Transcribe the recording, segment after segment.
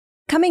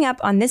Coming up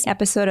on this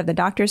episode of The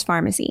Doctor's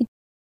Pharmacy.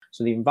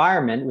 So the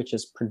environment, which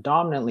is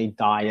predominantly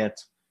diet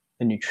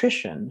and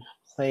nutrition,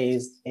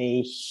 plays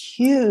a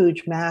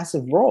huge,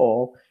 massive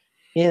role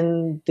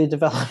in the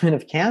development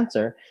of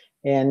cancer,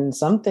 and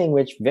something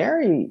which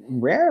very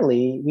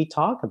rarely we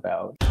talk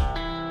about.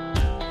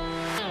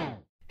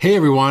 Hey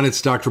everyone, it's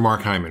Dr.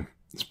 Mark Hyman.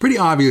 It's pretty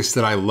obvious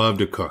that I love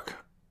to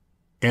cook.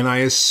 And I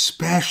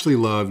especially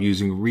love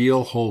using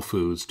real whole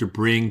foods to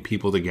bring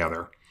people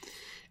together.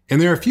 And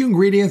there are a few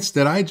ingredients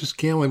that I just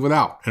can't live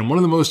without. And one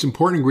of the most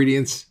important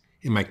ingredients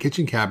in my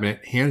kitchen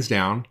cabinet, hands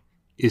down,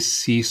 is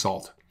sea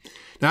salt.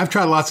 Now, I've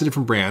tried lots of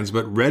different brands,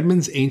 but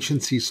Redmond's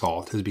Ancient Sea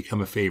Salt has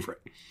become a favorite.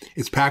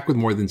 It's packed with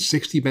more than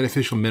 60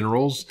 beneficial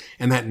minerals,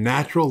 and that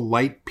natural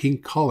light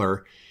pink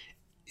color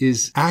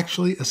is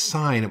actually a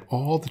sign of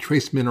all the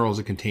trace minerals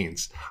it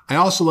contains. I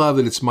also love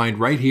that it's mined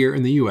right here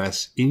in the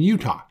U.S. in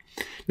Utah.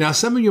 Now,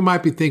 some of you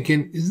might be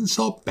thinking, isn't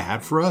salt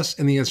bad for us?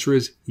 And the answer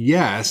is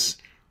yes.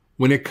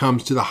 When it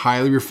comes to the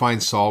highly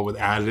refined salt with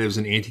additives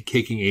and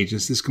anti-caking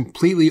agents that's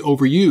completely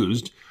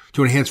overused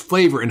to enhance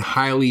flavor in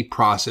highly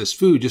processed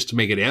food just to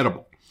make it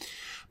edible.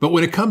 But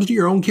when it comes to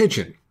your own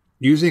kitchen,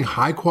 using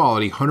high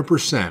quality,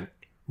 100%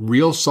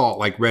 real salt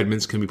like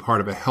Redmond's can be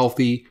part of a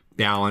healthy,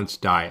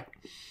 balanced diet.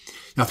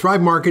 Now,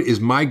 Thrive Market is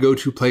my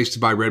go-to place to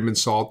buy Redmond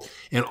salt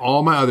and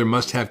all my other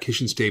must-have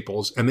kitchen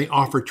staples, and they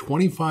offer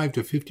 25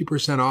 to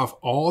 50% off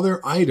all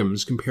their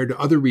items compared to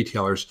other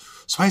retailers,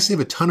 so I save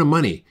a ton of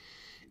money.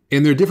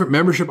 And their different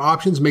membership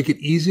options make it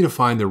easy to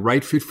find the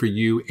right fit for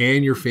you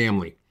and your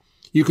family.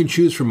 You can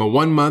choose from a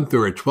 1-month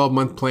or a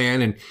 12-month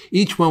plan, and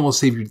each one will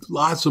save you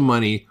lots of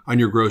money on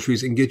your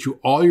groceries and get you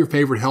all your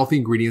favorite healthy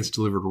ingredients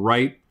delivered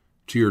right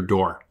to your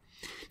door.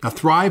 Now,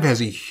 Thrive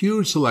has a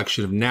huge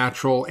selection of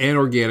natural and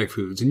organic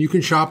foods, and you can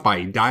shop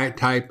by diet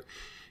type.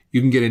 You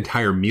can get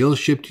entire meals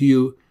shipped to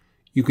you.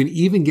 You can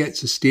even get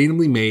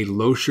sustainably made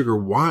low-sugar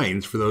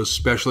wines for those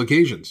special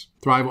occasions.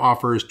 Thrive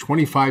offers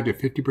 25 to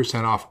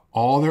 50% off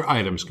all their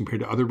items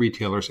compared to other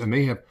retailers, and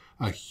they have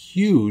a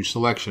huge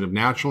selection of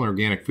natural and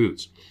organic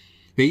foods.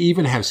 They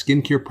even have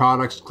skincare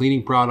products,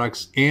 cleaning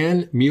products,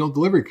 and meal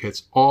delivery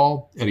kits,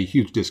 all at a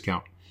huge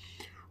discount.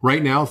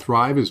 Right now,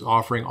 Thrive is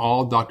offering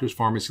all Doctor's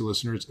Pharmacy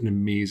listeners an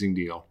amazing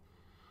deal.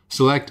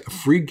 Select a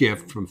free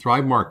gift from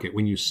Thrive Market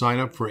when you sign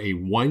up for a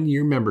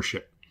 1-year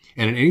membership.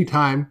 And at any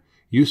time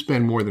you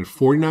spend more than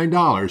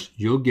 $49,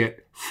 you'll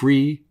get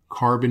free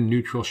carbon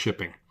neutral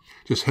shipping.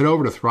 Just head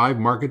over to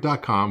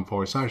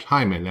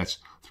thrivemarket.com/Hyman. That's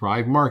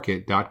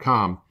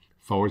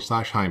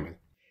thrivemarket.com/Hyman.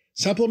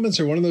 Supplements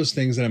are one of those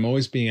things that I'm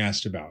always being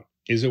asked about.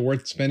 Is it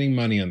worth spending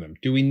money on them?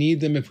 Do we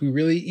need them if we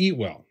really eat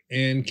well?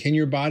 And can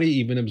your body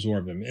even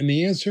absorb them? And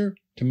the answer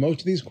to most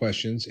of these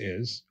questions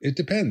is, it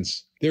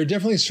depends. There are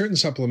definitely certain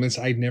supplements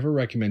I'd never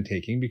recommend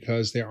taking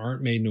because they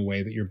aren't made in a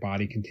way that your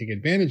body can take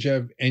advantage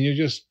of, and you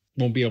just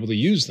won't be able to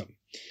use them.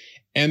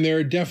 And there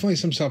are definitely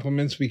some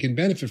supplements we can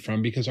benefit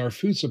from because our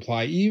food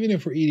supply, even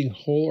if we're eating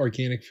whole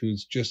organic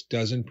foods, just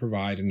doesn't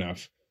provide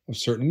enough of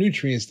certain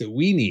nutrients that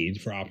we need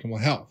for optimal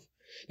health.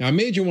 Now, a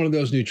major one of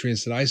those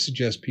nutrients that I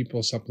suggest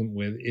people supplement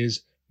with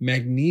is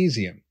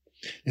magnesium.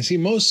 And see,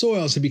 most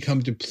soils have become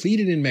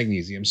depleted in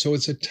magnesium, so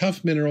it's a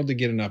tough mineral to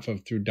get enough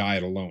of through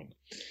diet alone.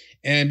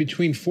 And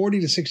between 40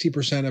 to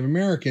 60% of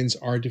Americans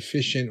are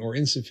deficient or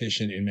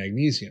insufficient in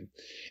magnesium.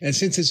 And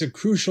since it's a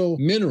crucial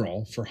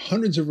mineral for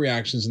hundreds of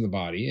reactions in the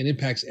body and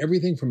impacts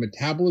everything from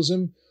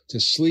metabolism to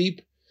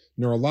sleep,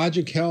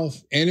 neurologic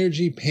health,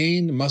 energy,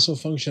 pain, muscle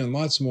function, and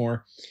lots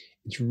more,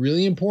 it's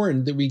really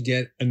important that we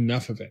get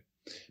enough of it.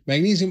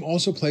 Magnesium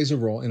also plays a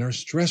role in our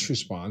stress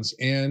response,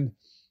 and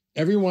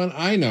everyone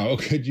I know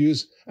could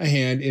use a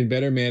hand in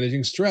better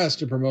managing stress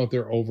to promote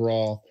their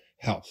overall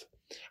health.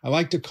 I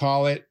like to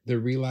call it the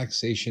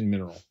relaxation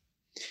mineral.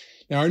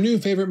 Now, our new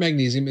favorite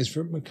magnesium is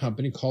from a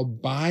company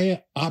called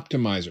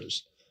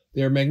Bioptimizers.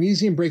 Their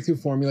magnesium breakthrough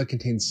formula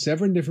contains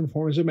 7 different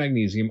forms of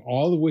magnesium,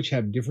 all of which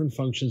have different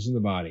functions in the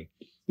body.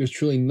 There's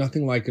truly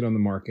nothing like it on the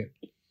market.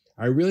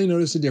 I really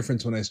noticed a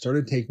difference when I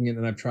started taking it,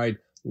 and I've tried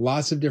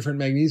lots of different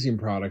magnesium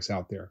products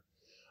out there.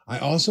 I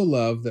also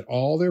love that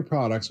all their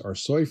products are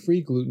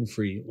soy-free,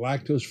 gluten-free,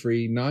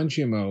 lactose-free,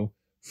 non-GMO,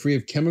 free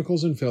of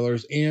chemicals and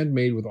fillers, and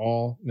made with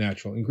all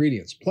natural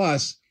ingredients.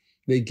 Plus,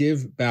 they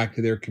give back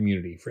to their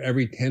community. For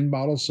every 10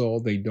 bottles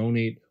sold, they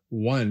donate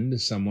 1 to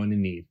someone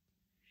in need.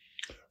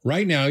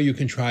 Right now, you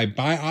can try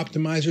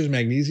Bioptimizers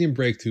Magnesium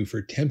Breakthrough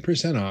for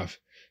 10% off.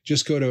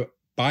 Just go to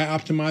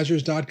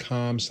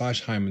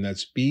bioptimizers.com/Hyman.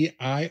 That's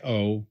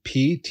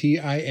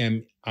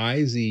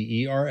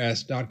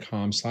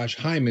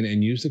bioptimizers.com/Hyman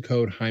and use the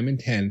code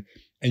Hyman10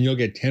 and you'll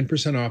get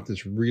 10% off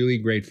this really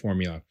great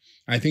formula.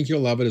 I think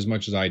you'll love it as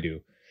much as I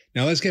do.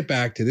 Now let's get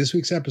back to this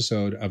week's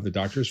episode of The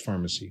Doctor's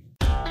Pharmacy.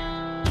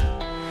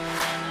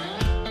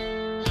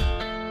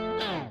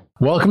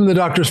 Welcome to The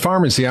Doctor's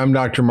Pharmacy. I'm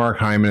Dr. Mark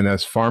Hyman, and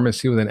that's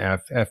pharmacy with an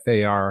F,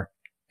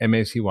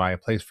 F-A-R-M-A-C-Y, a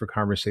place for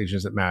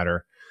conversations that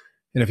matter.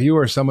 And if you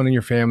or someone in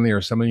your family or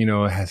someone you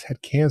know has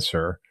had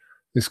cancer,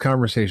 this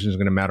conversation is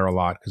going to matter a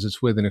lot because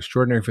it's with an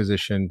extraordinary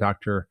physician,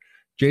 Dr.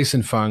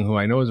 Jason Fung, who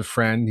I know is a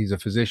friend. He's a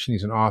physician,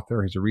 he's an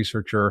author, he's a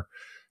researcher,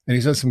 and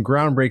he's done some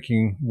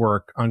groundbreaking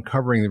work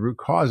uncovering the root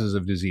causes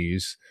of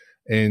disease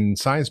in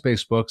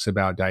science-based books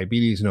about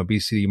diabetes and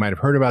obesity. You might have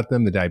heard about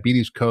them, the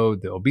Diabetes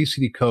Code, the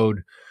Obesity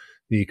Code,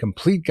 the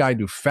Complete Guide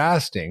to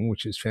Fasting,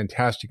 which is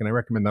fantastic. And I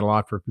recommend that a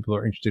lot for people who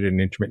are interested in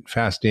intermittent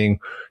fasting,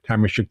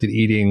 time-restricted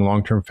eating,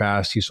 long-term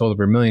fast. He sold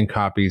over 1 million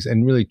copies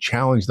and really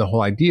challenged the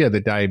whole idea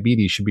that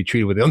diabetes should be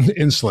treated with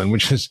insulin,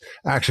 which is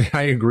actually,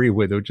 I agree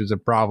with, which is a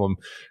problem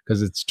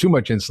because it's too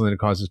much insulin. It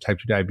causes type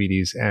 2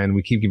 diabetes, and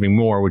we keep giving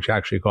more, which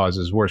actually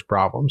causes worse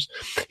problems.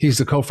 He's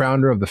the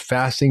co-founder of the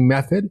Fasting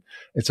Method.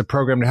 It's a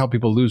program to help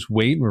people lose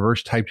weight and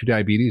reverse type 2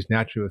 diabetes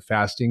naturally with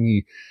fasting.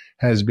 He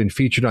has been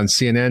featured on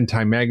CNN,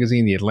 Time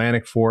Magazine, The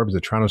Atlantic, Forbes, the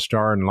Toronto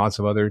Star, and lots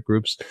of other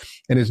groups.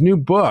 And his new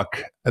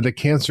book, The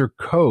Cancer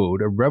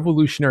Code, A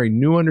Revolutionary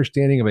New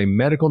Understanding of a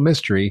Medical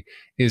Mystery,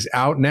 is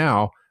out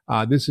now.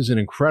 This is an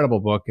incredible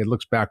book. It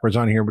looks backwards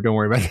on here, but don't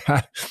worry about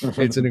that.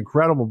 It's an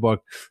incredible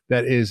book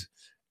that is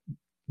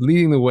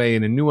leading the way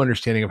in a new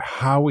understanding of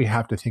how we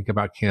have to think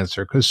about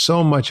cancer, because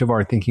so much of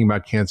our thinking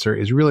about cancer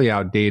is really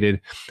outdated.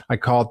 I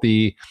call it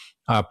the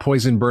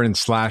poison, burn, and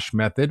slash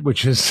method,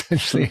 which is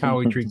essentially how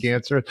we treat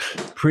cancer.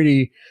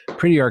 Pretty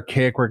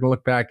archaic. We're going to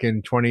look back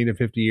in 20 to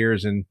 50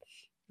 years and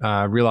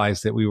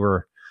realize that we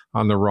were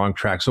on the wrong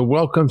track. So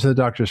welcome to the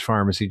Doctor's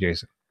Pharmacy,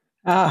 Jason.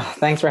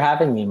 Thanks for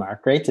having me,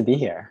 Mark. Great to be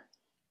here.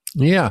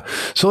 Yeah.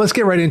 So let's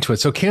get right into it.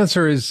 So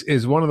cancer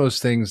is one of those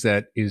things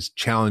that is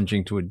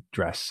challenging to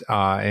address,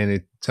 and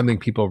it's something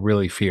people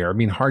really fear. I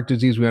mean, heart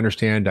disease, we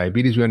understand.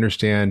 Diabetes, we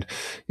understand.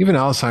 Even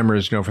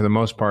Alzheimer's, for the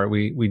most part,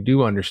 we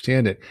do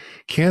understand it.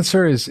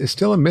 Cancer is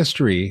still a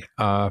mystery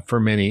for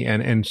many,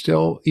 and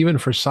still even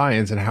for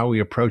science and how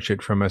we approach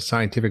it from a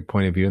scientific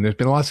point of view. And there's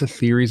been lots of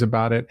theories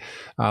about it.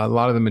 A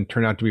lot of them have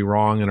turned out to be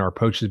wrong, and our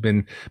approach has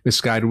been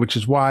misguided, which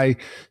is why,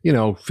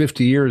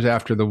 50 years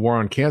after the war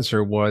on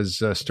cancer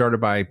was started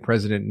by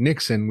President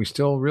Nixon, we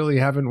still really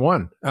haven't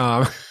won.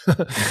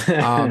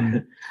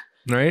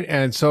 Right.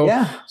 And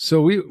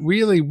so we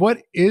really, what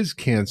is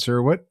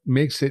cancer? What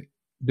makes it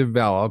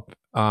develop?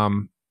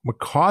 What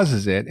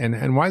causes it?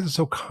 And why is it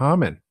so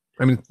common?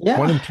 I mean,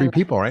 1 in 3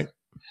 people, right?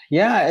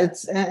 Yeah,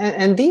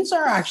 and these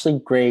are actually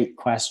great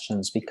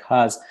questions,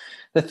 because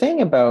the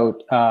thing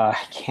about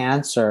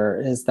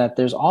cancer is that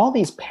there's all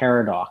these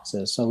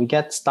paradoxes. So we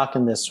get stuck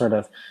in this sort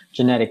of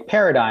genetic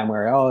paradigm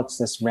where, it's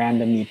this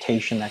random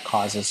mutation that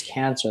causes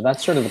cancer.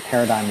 That's sort of the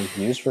paradigm we've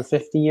used for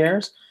 50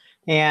 years.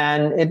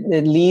 And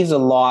it leaves a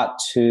lot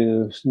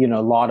to,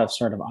 a lot of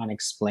sort of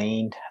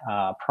unexplained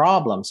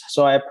problems.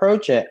 So I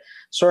approach it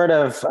sort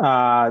of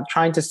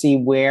trying to see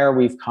where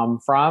we've come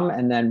from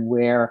and then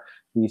where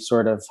we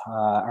sort of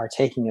are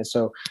taking it.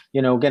 So,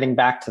 getting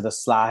back to the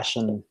slash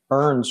and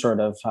burn sort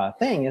of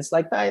thing, it's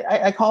like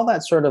I call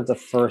that sort of the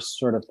first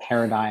sort of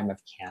paradigm of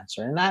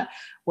cancer. And that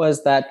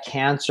was that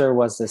cancer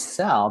was this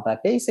cell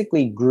that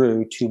basically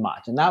grew too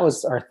much. And that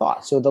was our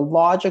thought. So the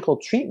logical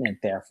treatment,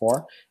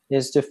 therefore,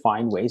 is to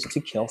find ways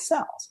to kill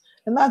cells.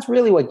 And that's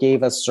really what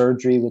gave us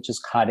surgery, which is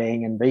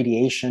cutting, and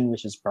radiation,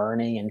 which is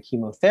burning, and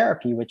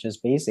chemotherapy, which is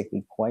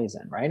basically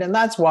poison, right? And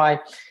that's why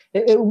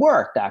it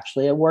worked,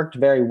 actually. It worked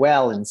very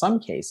well in some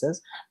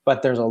cases,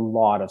 but there's a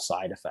lot of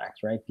side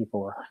effects, right?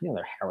 People were, their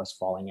hair was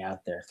falling out,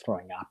 they're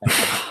throwing up and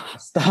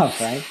stuff,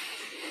 right?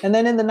 And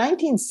then in the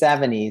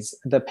 1970s,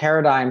 the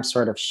paradigm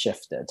sort of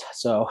shifted.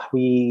 So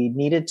we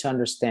needed to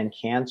understand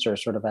cancer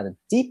sort of at a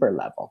deeper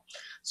level.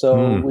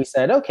 So we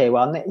said, okay,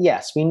 well,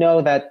 yes, we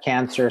know that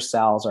cancer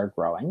cells are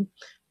growing,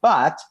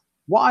 but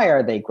why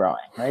are they growing,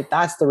 right?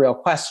 That's the real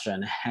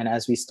question. And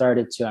as we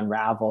started to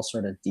unravel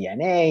sort of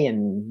DNA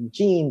and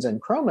genes and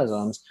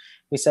chromosomes,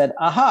 we said,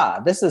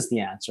 this is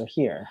the answer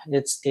here.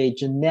 It's a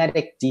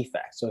genetic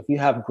defect. So if you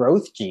have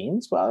growth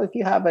genes, well, if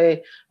you have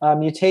a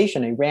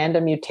mutation, a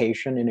random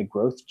mutation in a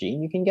growth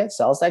gene, you can get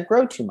cells that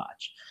grow too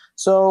much.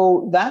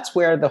 So that's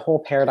where the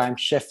whole paradigm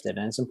shifted.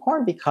 And it's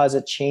important because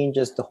it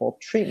changes the whole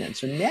treatment.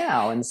 So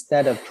now,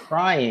 instead of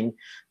trying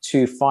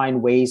to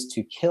find ways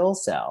to kill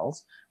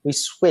cells, we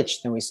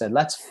switched and we said,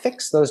 let's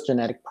fix those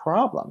genetic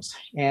problems.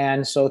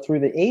 And so through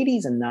the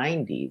 80s and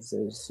 90s,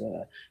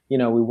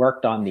 we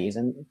worked on these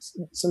and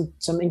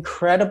some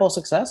incredible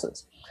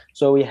successes.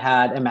 So we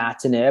had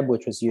imatinib,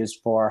 which was used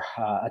for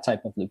a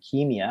type of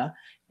leukemia,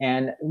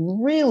 and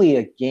really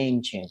a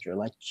game changer,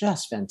 like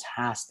just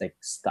fantastic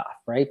stuff,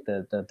 right?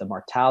 The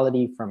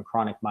mortality from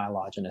chronic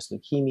myelogenous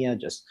leukemia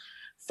just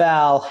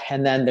fell.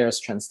 And then there's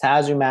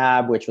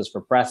trastuzumab, which was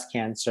for breast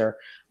cancer,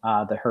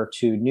 the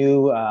HER2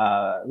 new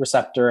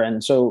receptor.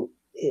 And so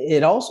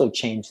it also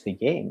changed the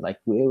game. Like,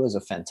 it was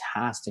a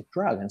fantastic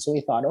drug. And so we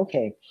thought,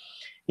 okay,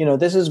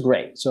 this is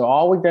great. So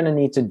all we're going to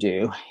need to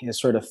do is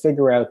sort of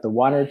figure out the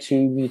 1 or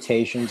 2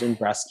 mutations in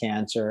breast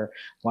cancer,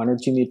 1 or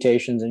 2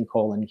 mutations in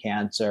colon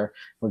cancer.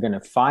 We're going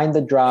to find the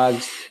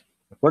drugs.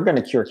 We're going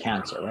to cure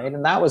cancer, right?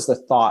 And that was the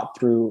thought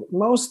through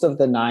most of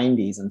the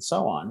 90s and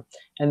so on.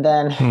 And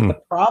then the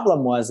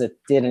problem was it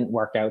didn't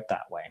work out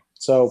that way.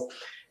 So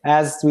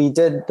as we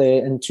did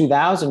in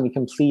 2000, we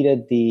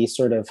completed the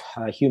sort of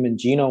Human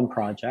Genome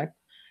Project.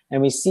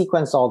 And we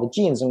sequenced all the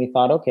genes and we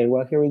thought, okay,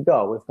 well, here we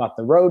go. We've got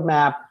the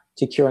roadmap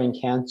to curing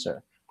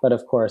cancer. But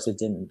of course it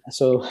didn't.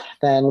 So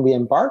then we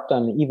embarked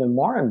on an even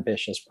more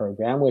ambitious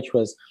program, which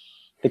was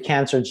the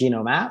Cancer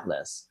Genome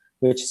Atlas,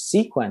 which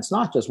sequenced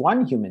not just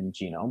one human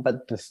genome,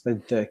 but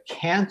the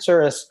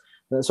cancerous.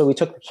 So we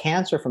took the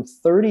cancer from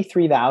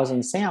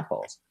 33,000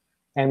 samples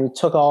and we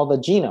took all the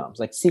genomes,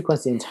 like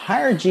sequenced the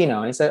entire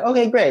genome. And said,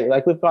 okay, great.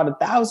 Like we've got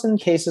 1,000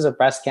 cases of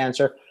breast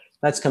cancer.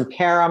 Let's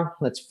compare them.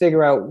 Let's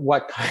figure out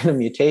what kind of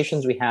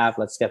mutations we have.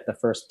 Let's get the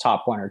first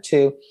top one or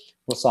two.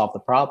 We'll solve the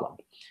problem.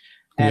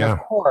 And of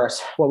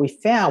course, what we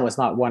found was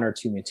not one or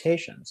two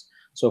mutations.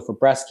 So for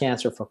breast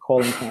cancer, for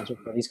colon cancer,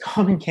 for these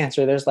common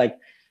cancer, there's like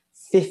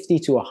 50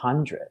 to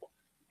 100.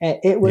 And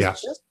it was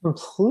just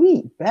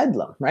complete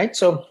bedlam, right?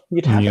 So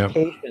you'd have a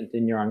patient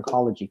in your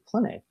oncology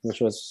clinic,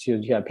 which was,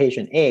 you have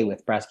patient A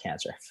with breast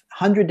cancer,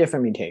 100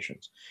 different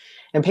mutations.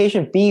 And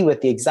patient B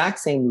with the exact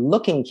same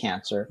looking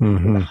cancer,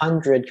 with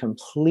 100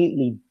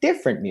 completely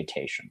different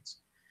mutations.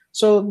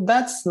 So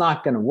that's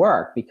not going to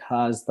work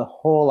because the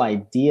whole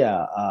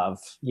idea of,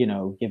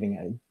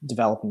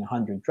 developing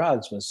 100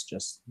 drugs was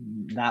just,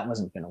 that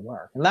wasn't going to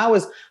work. And that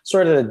was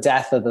sort of the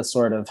death of the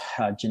sort of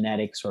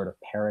genetic sort of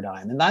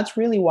paradigm. And that's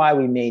really why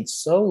we made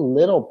so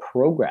little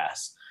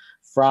progress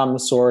from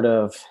sort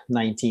of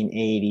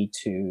 1980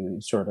 to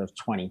sort of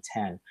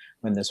 2010,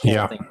 when this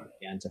whole thing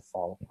began to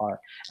fall apart.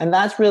 And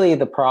that's really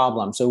the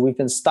problem. So we've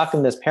been stuck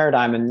in this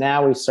paradigm, and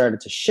now we've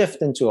started to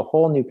shift into a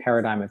whole new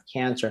paradigm of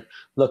cancer,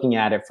 looking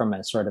at it from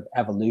a sort of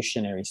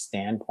evolutionary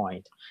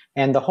standpoint.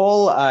 And the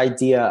whole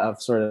idea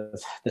of sort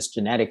of this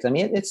genetics, I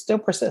mean, it still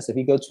persists. If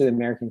you go to the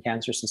American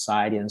Cancer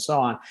Society and so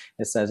on,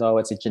 it says, oh,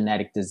 it's a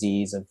genetic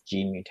disease of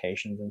gene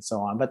mutations and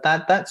so on. But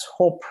that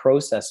whole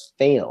process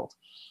failed,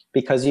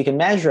 because you can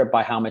measure it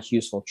by how much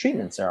useful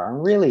treatments there are.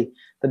 And really,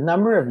 the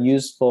number of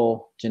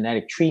useful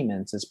genetic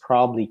treatments is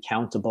probably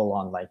countable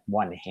on like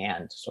one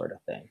hand sort of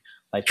thing,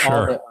 like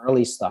all the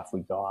early stuff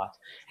we got.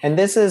 And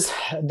this is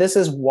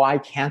why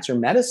cancer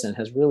medicine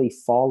has really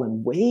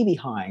fallen way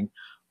behind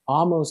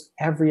almost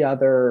every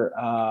other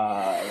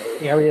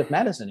area of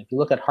medicine. If you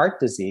look at heart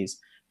disease,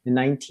 in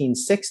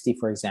 1960,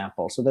 for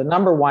example, so the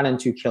number 1 and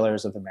 2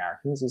 killers of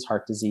Americans is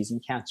heart disease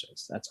and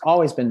cancers. That's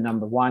always been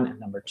number 1 and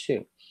number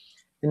 2.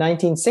 In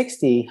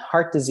 1960,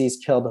 heart disease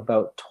killed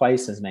about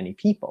twice as many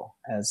people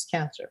as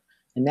cancer.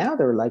 And now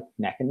they're like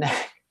neck and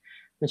neck,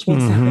 which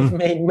means that we've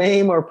made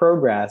way more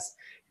progress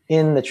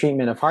in the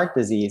treatment of heart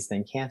disease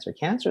than cancer.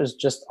 Cancer is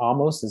just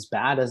almost as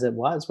bad as it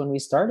was when we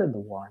started the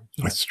war.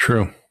 That's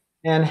true.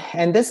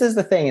 And this is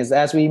the thing, is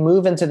as we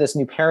move into this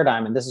new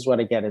paradigm, and this is what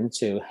I get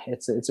into,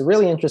 it's a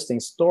really interesting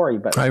story.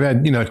 But I've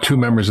had, 2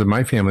 members of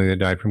my family that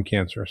died from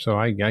cancer, so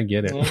I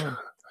get it. Yeah.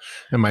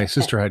 And my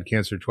sister had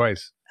cancer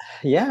twice.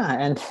 Yeah,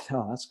 and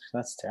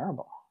that's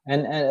terrible.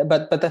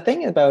 But the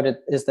thing about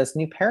it is, this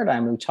new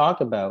paradigm we talk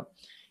about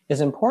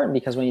is important,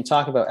 because when you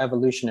talk about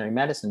evolutionary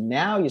medicine,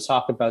 now you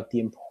talk about the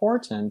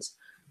importance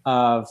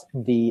of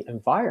the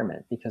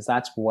environment, because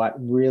that's what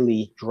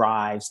really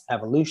drives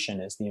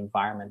evolution, is the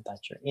environment that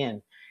you're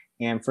in.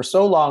 And for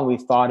so long,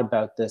 we've thought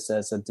about this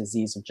as a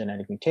disease of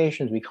genetic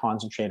mutations. We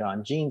concentrate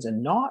on genes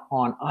and not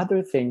on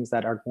other things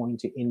that are going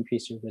to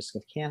increase your risk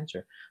of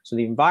cancer. So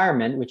the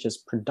environment, which is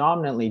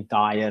predominantly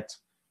diet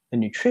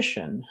and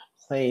nutrition,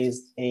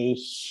 plays a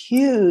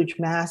huge,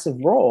 massive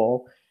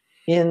role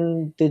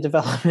in the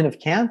development of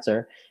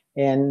cancer,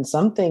 and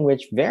something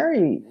which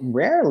very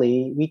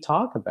rarely we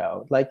talk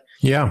about.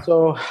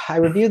 So I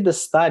reviewed the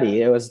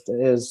study. It was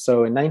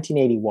so in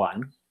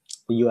 1981,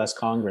 the US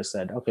Congress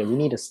said, okay, we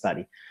need a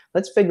study.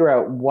 Let's figure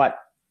out what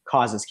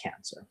causes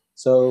cancer.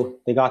 So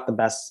they got the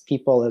best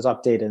people, as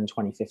updated in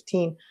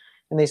 2015.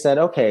 And they said,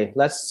 okay,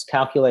 let's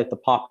calculate the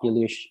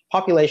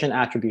population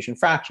attribution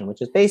fraction,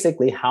 which is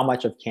basically how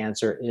much of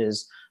cancer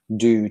is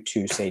due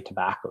to, say,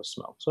 tobacco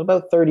smoke. So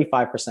about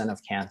 35%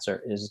 of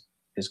cancer is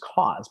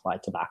caused by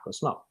tobacco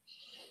smoke.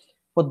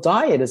 Well,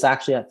 diet is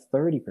actually at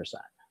 30%.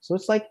 So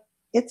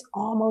it's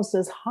almost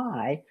as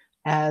high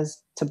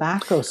as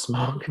tobacco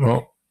smoke.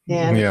 Well,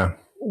 and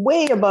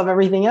way above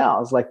everything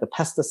else, like the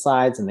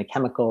pesticides and the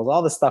chemicals,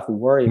 all the stuff we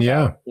worry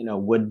about,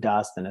 wood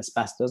dust and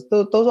asbestos,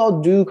 those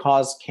all do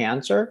cause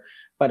cancer.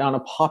 But on a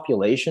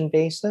population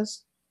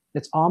basis,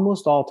 it's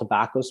almost all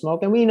tobacco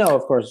smoke. And we know,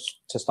 of course,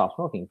 to stop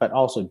smoking, but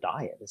also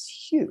diet is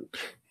huge.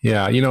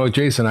 Yeah.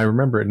 Jason, I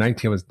remember it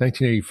was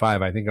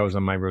 1985. I think I was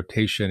on my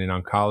rotation in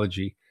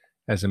oncology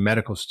as a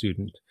medical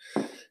student.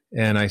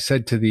 And I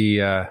said to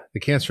the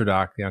cancer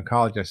doc, the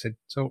oncologist, I said,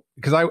 so,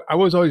 because I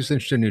was always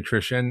interested in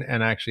nutrition.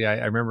 And actually,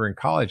 I remember in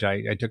college,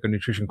 I took a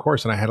nutrition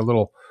course, and I had a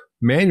little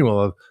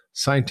manual of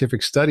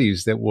scientific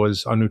studies that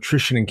was on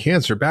nutrition and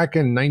cancer back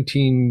in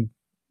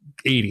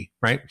 1980,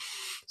 right?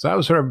 So I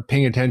was sort of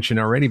paying attention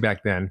already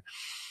back then.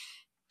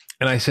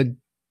 And I said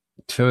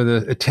to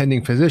the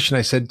attending physician,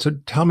 I said, so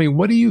tell me,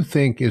 what do you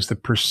think is the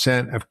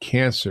percent of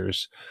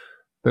cancers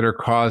that are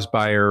caused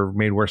by or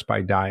made worse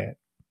by diet?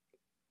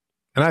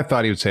 And I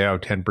thought he would say,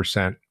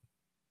 10%.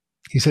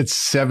 He said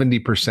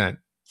 70%.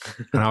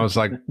 And I was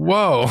like,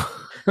 whoa.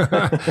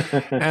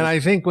 And I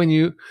think when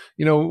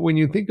when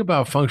you think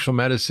about functional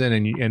medicine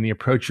and the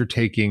approach you're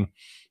taking,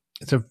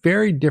 it's a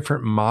very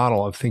different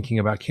model of thinking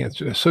about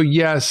cancer. So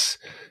yes,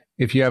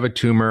 if you have a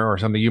tumor or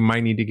something, you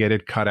might need to get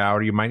it cut out,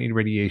 or you might need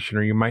radiation,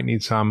 or you might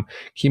need some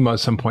chemo at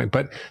some point.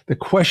 But the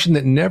question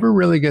that never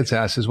really gets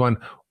asked is, one,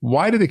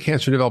 why did the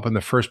cancer develop in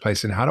the first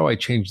place? And how do I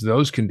change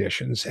those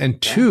conditions?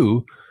 And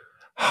two,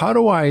 how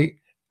do I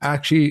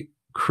actually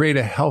create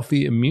a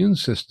healthy immune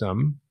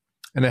system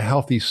and a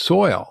healthy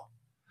soil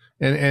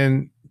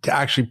and to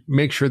actually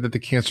make sure that the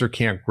cancer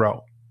can't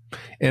grow?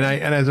 And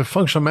as a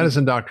functional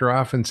medicine doctor, I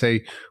often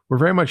say we're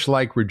very much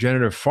like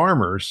regenerative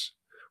farmers,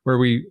 where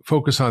we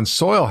focus on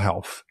soil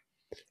health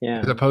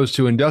as opposed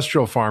to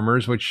industrial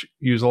farmers, which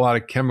use a lot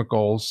of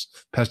chemicals,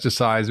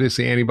 pesticides,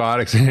 basically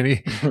antibiotics and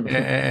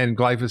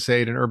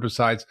glyphosate and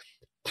herbicides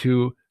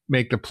to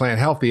make the plant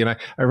healthy. And I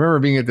remember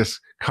being at this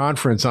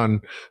conference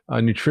on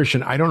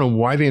nutrition. I don't know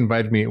why they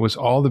invited me. It was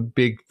all the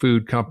big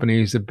food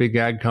companies, the big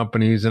ag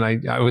companies. And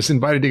I was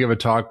invited to give a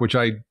talk, which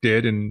I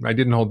did, and I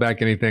didn't hold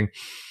back anything.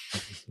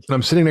 And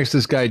I'm sitting next to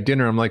this guy at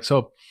dinner. I'm like,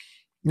 so,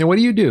 what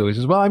do you do? He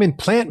says, well, I'm in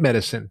plant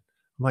medicine.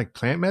 I'm like,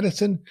 plant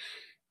medicine?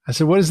 I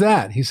said, what is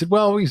that? He said,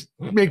 well, we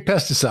make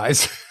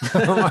pesticides.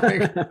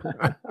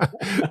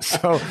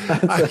 So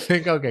I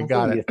think, okay,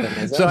 got it.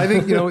 So I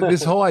think,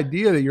 this whole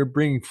idea that you're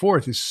bringing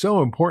forth is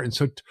so important.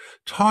 So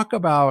talk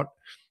about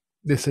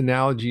this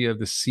analogy of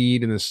the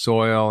seed and the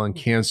soil and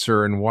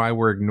cancer, and why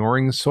we're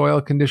ignoring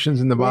soil conditions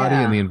in the body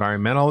and the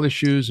environmental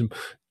issues and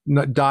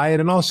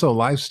diet, and also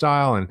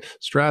lifestyle and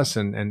stress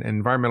and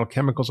environmental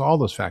chemicals, all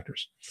those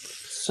factors.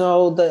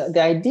 So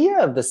the idea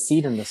of the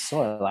seed in the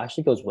soil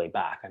actually goes way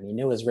back. I mean,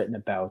 it was written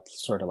about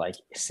sort of like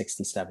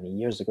 60, 70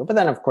 years ago. But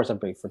then, of course,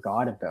 everybody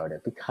forgot about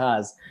it,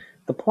 because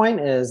the point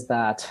is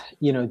that,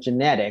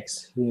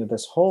 genetics,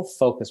 this whole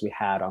focus we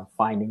had on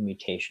finding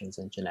mutations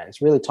in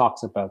genetics really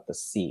talks about the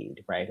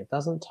seed, right? It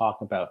doesn't talk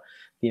about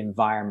the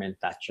environment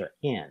that you're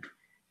in.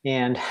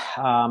 And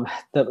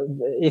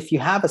if you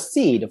have a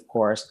seed, of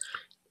course,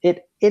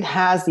 it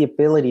has the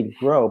ability to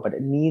grow, but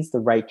it needs the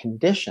right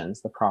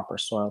conditions, the proper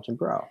soil to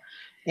grow.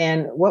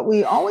 And what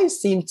we always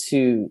seem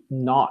to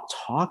not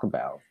talk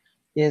about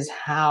is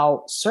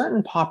how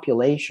certain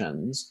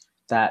populations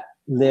that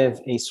live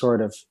a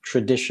sort of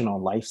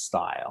traditional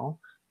lifestyle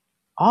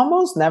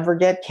almost never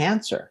get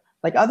cancer,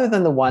 like other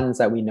than the ones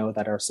that we know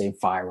that are, say,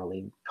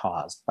 virally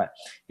caused. But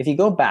if you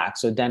go back,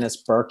 so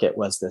Dennis Burkitt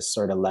was this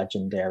sort of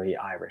legendary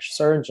Irish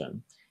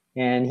surgeon.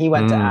 And he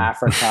went to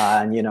Africa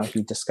and,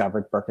 he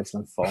discovered Burkitt's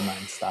lymphoma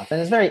and stuff. And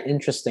it's a very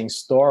interesting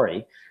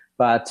story.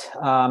 But,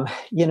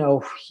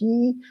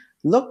 he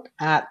looked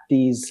at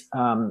these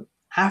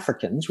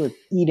Africans who were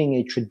eating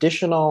a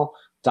traditional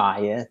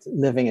diet,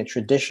 living a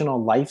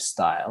traditional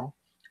lifestyle.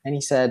 And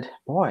he said,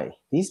 boy,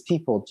 these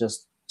people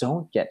just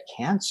don't get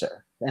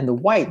cancer. And the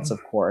whites,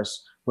 of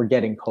course, were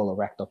getting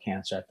colorectal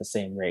cancer at the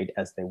same rate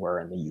as they were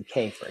in the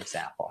UK, for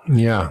example.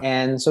 Yeah.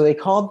 And so they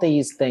called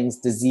these things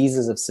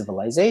diseases of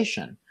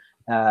civilization.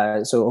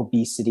 So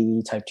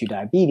obesity, type 2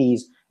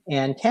 diabetes,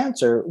 and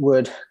cancer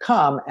would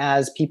come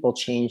as people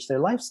change their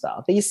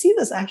lifestyle. But you see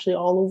this actually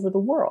all over the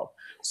world.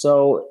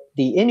 So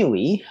the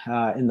Inuit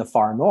in the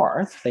far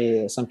north,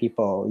 some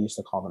people used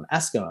to call them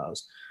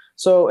Eskimos.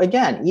 So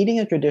again, eating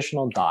a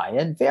traditional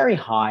diet, very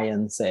high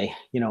in, say,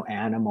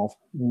 animal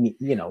meat,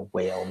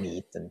 whale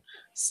meat and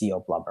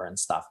seal blubber and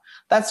stuff.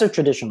 That's their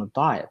traditional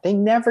diet. They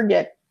never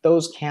get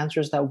those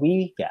cancers that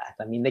we get.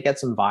 I mean, they get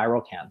some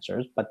viral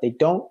cancers, but they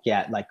don't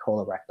get like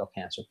colorectal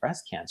cancer,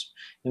 breast cancer.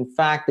 In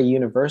fact, the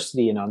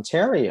university in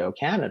Ontario,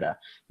 Canada,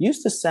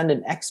 used to send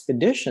an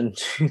expedition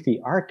to the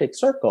Arctic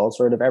Circle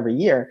sort of every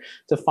year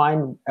to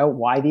find out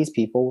why these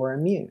people were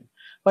immune.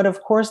 But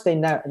of course, they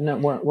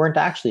weren't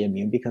actually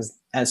immune, because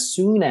as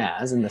soon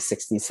as in the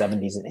 60s,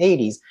 70s, and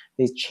 80s,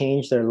 they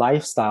changed their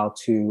lifestyle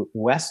to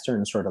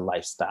Western sort of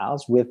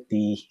lifestyles with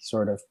the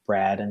sort of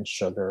bread and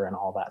sugar and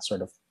all that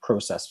sort of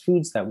processed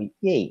foods that we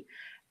ate.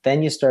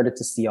 Then you started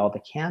to see all the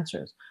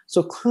cancers.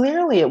 So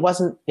clearly it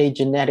wasn't a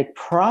genetic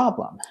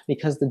problem,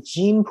 because the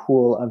gene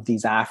pool of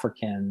these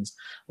Africans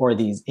or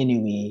these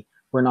Inuit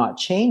were not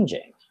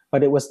changing.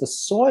 But it was the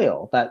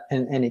soil that,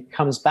 and it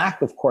comes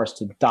back, of course,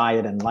 to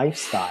diet and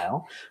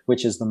lifestyle,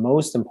 which is the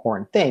most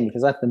important thing,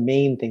 because that's the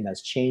main thing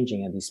that's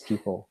changing as these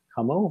people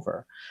come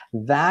over.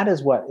 That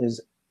is what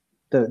is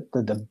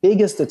the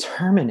biggest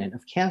determinant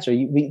of cancer.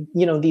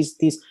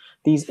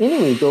 These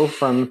Inuit go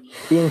from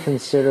being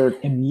considered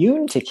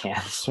immune to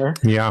cancer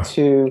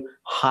to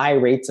high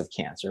rates of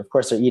cancer. Of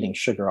course, they're eating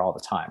sugar all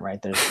the time,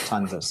 right? There's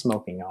tons of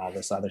smoking and all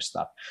this other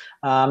stuff.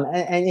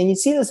 And you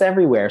see this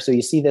everywhere. So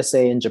you see this,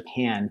 say, in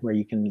Japan, where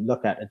you can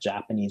look at a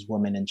Japanese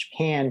woman in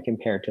Japan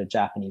compared to a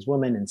Japanese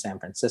woman in San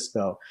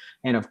Francisco.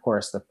 And of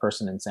course, the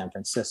person in San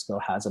Francisco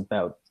has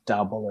about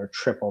double or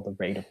triple the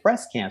rate of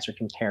breast cancer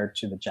compared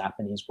to the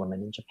Japanese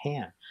woman in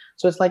Japan.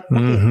 So it's like,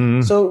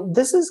 okay, so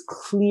this is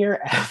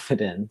clear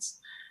evidence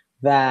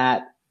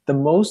that the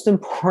most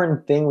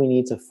important thing we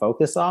need to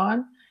focus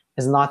on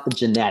is not the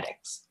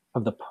genetics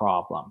of the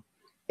problem.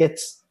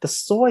 It's the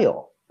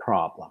soil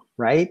problem,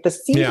 right? The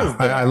seed is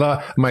there. I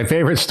love, my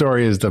favorite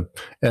story is the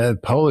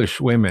Polish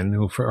women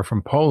who are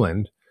from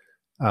Poland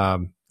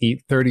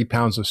eat 30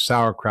 pounds of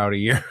sauerkraut a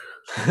year.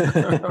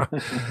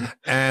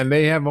 And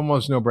they have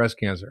almost no breast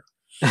cancer.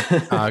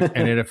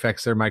 And it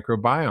affects their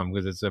microbiome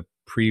because it's a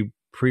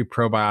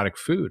pre-probiotic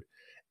food.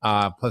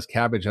 Plus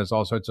cabbage has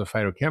all sorts of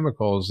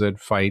phytochemicals that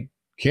fight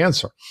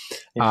cancer.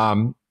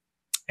 Yeah.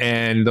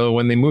 And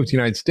when they move to the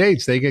United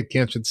States, they get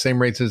cancer at the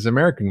same rates as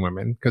American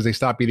women because they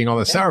stop eating all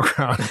the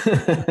sauerkraut.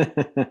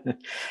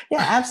 Yeah,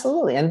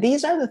 absolutely. And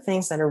these are the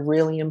things that are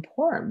really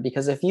important,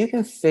 because if you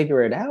can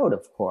figure it out,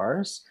 of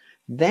course,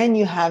 then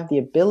you have the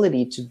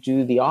ability to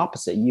do the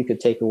opposite. You could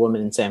take a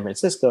woman in San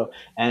Francisco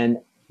and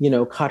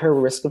cut her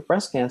risk of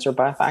breast cancer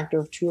by a factor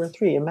of 2 or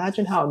 3.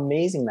 Imagine how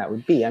amazing that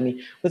would be. I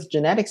mean, with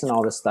genetics and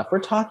all this stuff, we're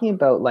talking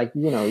about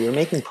you're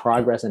making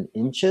progress in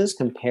inches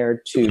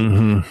compared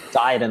to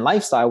diet and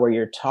lifestyle, where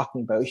you're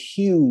talking about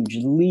huge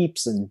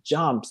leaps and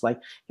jumps.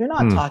 Like, you're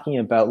not talking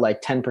about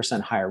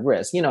 10% higher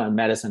risk. In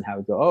medicine, how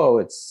we go, oh,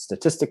 it's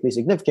statistically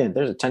significant.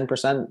 There's a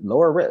 10%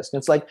 lower risk.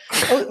 It's like,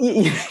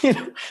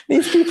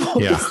 these people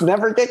just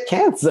never get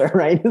cancer,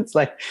 right?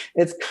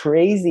 It's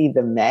crazy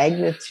the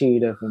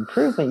magnitude of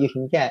improvement you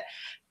can get.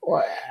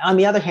 Or on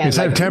the other hand,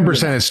 instead of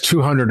 10%, it's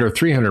 200 or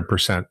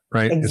 300%,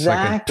 right? Exactly, it's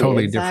like a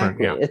totally different.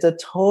 Yeah. It's a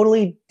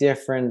totally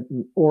different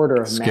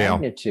order of scale,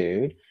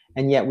 magnitude.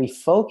 And yet we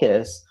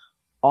focus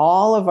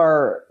all of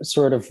our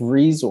sort of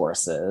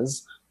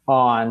resources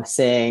on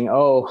saying,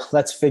 oh,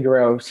 let's figure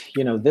out,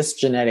 this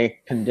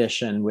genetic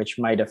condition, which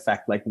might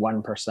affect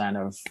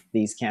 1% of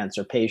these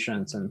cancer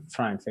patients, and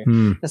try and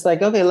figure. It's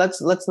like, okay,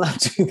 let's not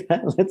do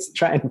that. Let's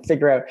try and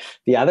figure out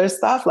the other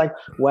stuff. Like,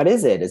 what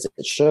is it? Is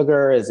it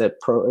sugar? Is it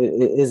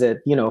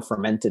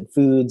fermented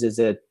foods? Is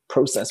it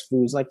processed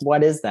foods? Like,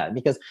 what is that?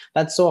 Because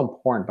that's so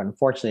important, but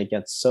unfortunately it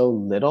gets so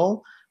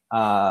little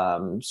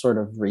sort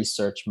of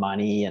research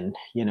money, and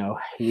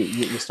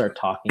you start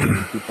talking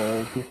and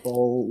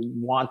people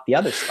want the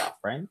other stuff,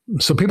 right?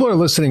 So people are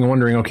listening and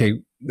wondering,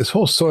 okay, this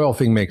whole soil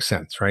thing makes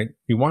sense, right?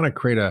 You want to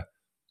create a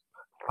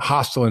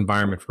hostile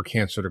environment for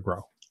cancer to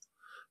grow.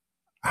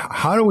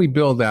 How do we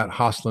build that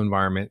hostile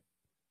environment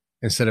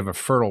instead of a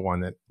fertile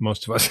one that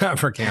most of us have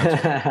for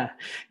cancer?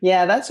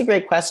 Yeah, that's a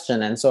great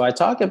question. And so I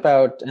talk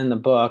about in the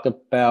book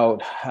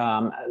about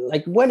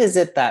what is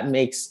it that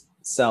makes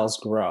cells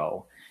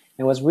grow?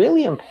 And what's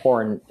really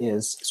important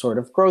is sort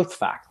of growth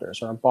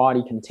factors. Our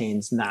body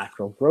contains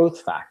natural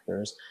growth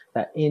factors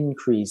that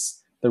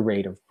increase the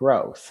rate of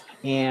growth.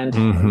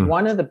 And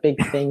one of the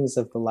big things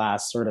of the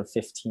last sort of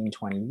 15,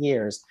 20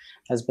 years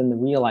has been the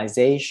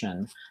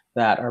realization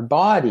that our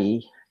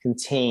body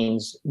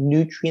contains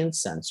nutrient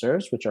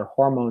sensors, which are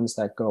hormones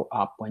that go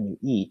up when you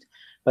eat,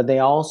 but they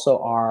also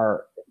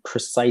are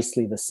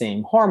precisely the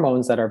same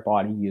hormones that our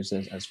body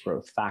uses as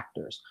growth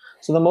factors.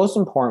 So the most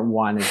important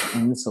one is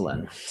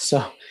insulin.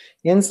 So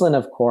insulin,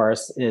 of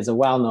course, is a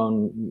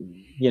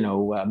well-known,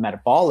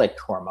 metabolic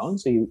hormone.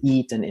 So you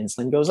eat and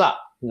insulin goes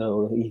up.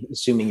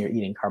 Assuming you're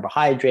eating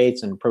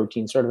carbohydrates and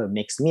protein, sort of a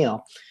mixed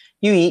meal,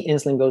 you eat,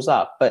 insulin goes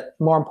up. But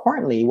more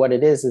importantly, what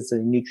it is a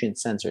nutrient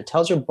sensor. It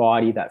tells your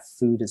body that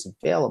food is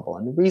available.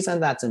 And the reason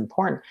that's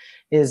important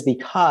is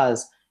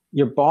because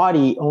your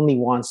body only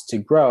wants to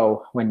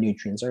grow when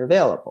nutrients are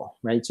available,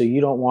 right? So you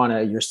don't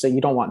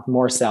want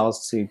more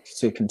cells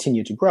to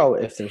continue to grow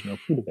if there's no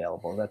food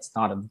available. That's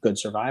not a good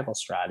survival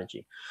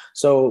strategy.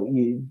 So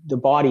the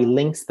body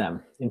links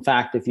them. In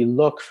fact, if you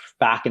look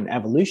back in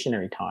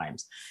evolutionary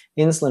times,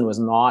 insulin was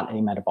not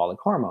a metabolic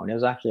hormone. It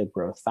was actually a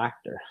growth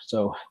factor.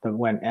 So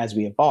as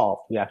we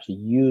evolved, we actually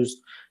used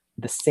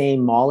the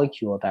same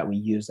molecule that we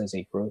used as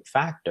a growth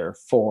factor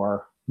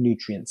for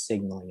nutrient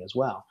signaling as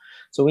well.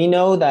 So we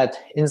know that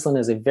insulin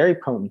is a very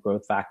potent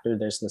growth factor.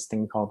 There's this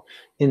thing called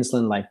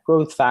insulin-like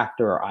growth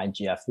factor, or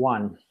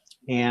IGF-1.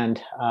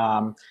 And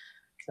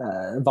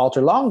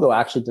Walter Longo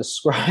actually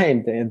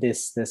described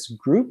this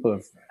group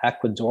of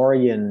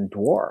Ecuadorian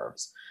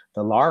dwarves,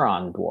 the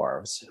Laron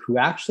dwarves, who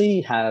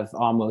actually have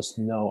almost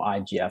no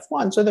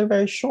IGF-1, so they're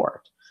very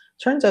short.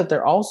 Turns out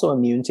they're also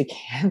immune to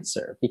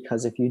cancer,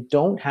 because if you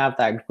don't have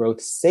that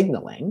growth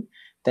signaling,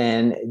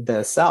 then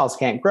the cells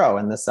can't grow,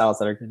 and the cells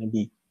that are going to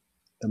be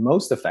the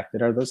most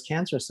affected are those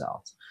cancer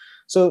cells.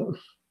 So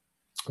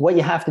what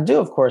you have to do,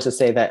 of course, is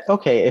say that,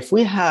 okay, if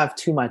we have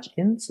too much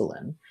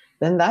insulin,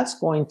 then that's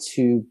going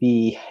to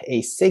be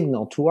a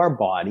signal to our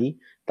body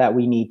that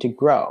we need to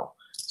grow.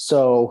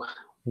 So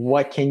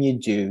what can you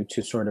do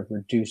to sort of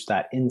reduce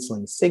that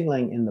insulin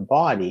signaling in the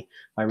body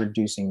by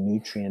reducing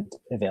nutrient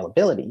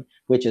availability,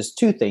 which is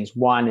two things.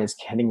 One is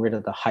getting rid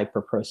of the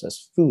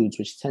hyperprocessed foods,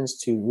 which tends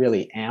to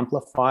really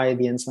amplify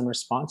the insulin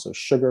response. So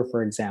sugar,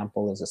 for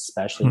example, is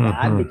especially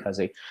bad because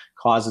it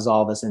causes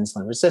all this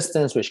insulin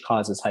resistance, which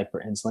causes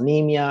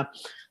hyperinsulinemia.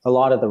 A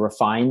lot of the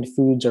refined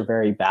foods are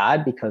very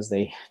bad because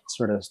they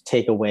sort of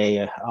take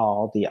away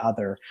all the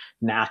other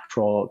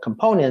natural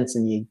components,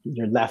 and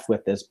you're left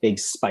with this big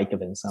spike of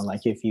insulin.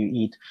 Like if you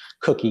eat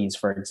cookies,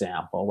 for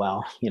example,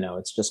 well, your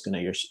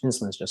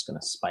insulin is just going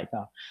to spike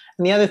up.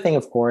 And the other thing,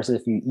 of course, is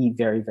if you eat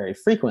very, very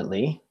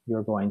frequently,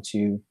 you're going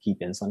to keep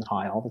insulin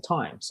high all the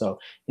time. So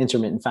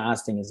intermittent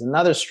fasting is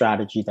another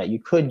strategy that you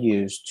could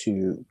use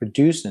to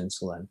reduce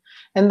insulin.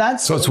 And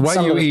that's so it's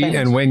what you eat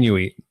and when you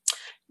eat.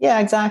 Yeah,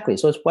 exactly.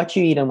 So it's what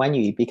you eat and when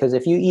you eat, because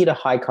if you eat a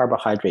high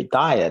carbohydrate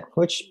diet,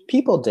 which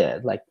people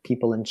did, like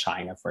people in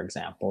China, for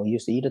example,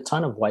 used to eat a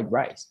ton of white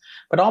rice,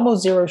 but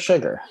almost zero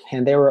sugar,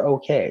 and they were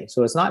okay.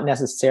 So it's not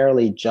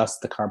necessarily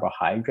just the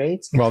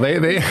carbohydrates. Well,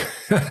 they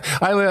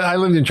I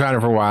lived in China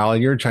for a while.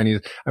 You're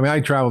Chinese. I mean, I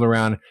traveled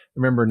around. I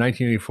remember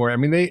 1984. I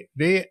mean,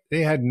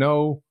 they had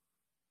no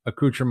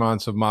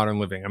accoutrements of modern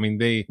living. I mean,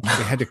 they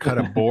had to cut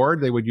a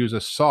board. They would use a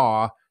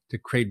saw to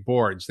create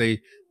boards.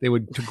 They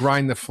would, to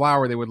grind the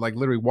flour, they would like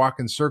literally walk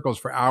in circles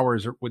for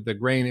hours with the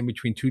grain in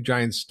between two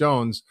giant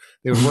stones.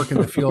 They would work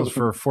in the fields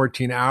for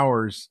 14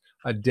 hours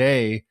a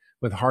day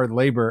with hard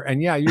labor.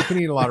 And yeah, you can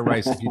eat a lot of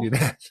rice if you do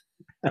that.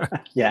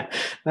 Yeah,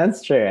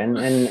 that's true. And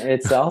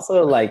it's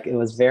also like, it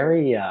was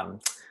very,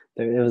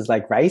 it was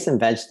like rice and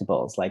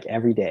vegetables, like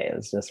every day. It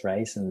was just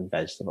rice and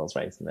vegetables,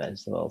 rice and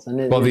vegetables.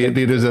 And well,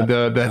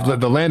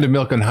 the land of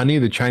milk and honey,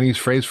 the Chinese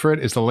phrase for it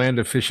is the land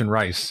of fish and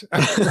rice.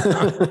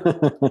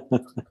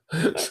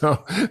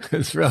 So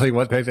it's really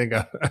what they think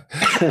of.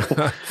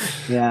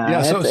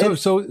 Yeah.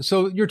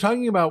 So you're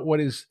talking about what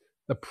is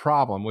the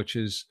problem, which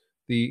is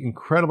the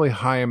incredibly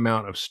high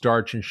amount of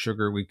starch and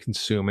sugar we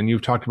consume. And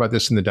you've talked about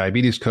this in the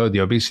diabetes code, the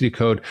obesity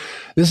code.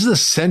 This is a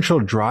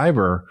central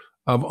driver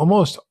of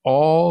almost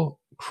all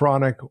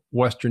chronic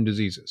Western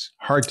diseases.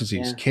 Heart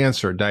disease,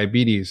 cancer,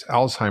 diabetes,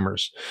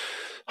 Alzheimer's,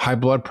 high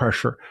blood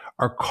pressure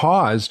are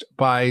caused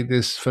by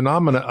this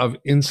phenomena of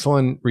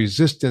insulin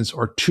resistance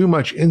or too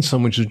much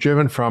insulin, which is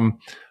driven from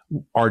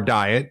our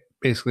diet,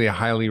 basically a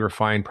highly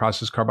refined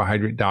processed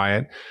carbohydrate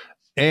diet,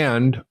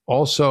 and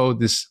also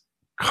this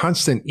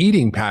constant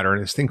eating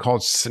pattern, this thing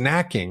called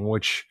snacking,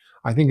 which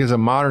I think is a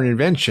modern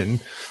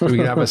invention. We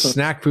could have a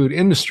snack food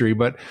industry,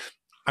 but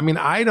I mean,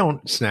 I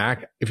don't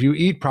snack. If you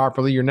eat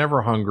properly, you're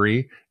never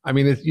hungry. I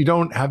mean, you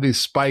don't have these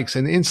spikes,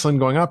 and insulin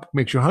going up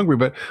makes you hungry.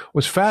 But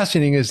what's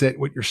fascinating is that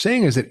what you're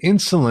saying is that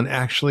insulin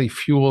actually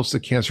fuels the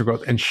cancer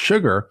growth and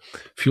sugar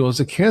fuels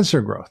the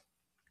cancer growth.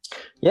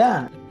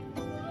 Yeah.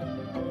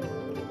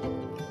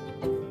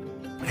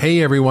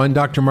 Hey, everyone.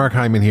 Dr. Mark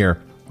Hyman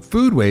here.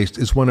 Food waste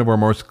is one of our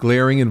most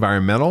glaring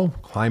environmental,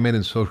 climate,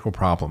 and social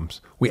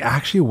problems. We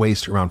actually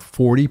waste around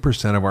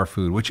 40% of our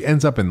food, which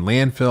ends up in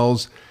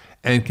landfills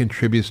and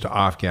contributes to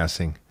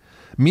off-gassing.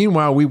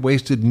 Meanwhile, we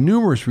wasted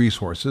numerous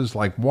resources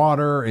like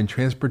water and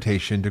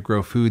transportation to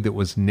grow food that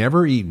was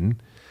never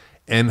eaten,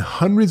 and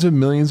hundreds of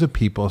millions of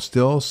people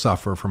still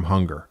suffer from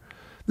hunger.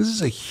 This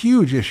is a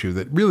huge issue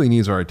that really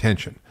needs our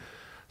attention.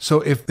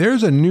 So if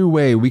there's a new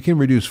way we can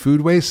reduce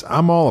food waste,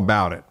 I'm all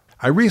about it.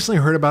 I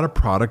recently heard about a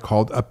product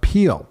called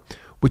Appeal,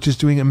 which is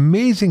doing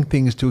amazing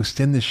things to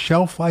extend the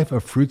shelf life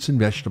of fruits and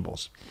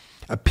vegetables.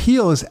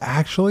 Appeal is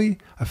actually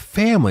a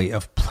family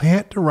of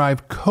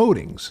plant-derived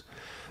coatings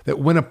that,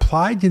 when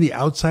applied to the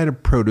outside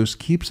of produce,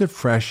 keeps it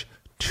fresh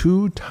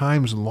 2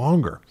 times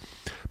longer.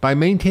 By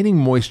maintaining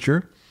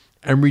moisture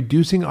and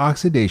reducing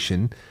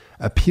oxidation,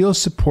 Appeal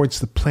supports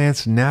the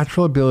plant's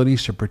natural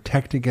abilities to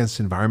protect against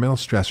environmental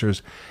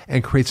stressors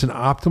and creates an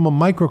optimal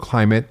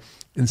microclimate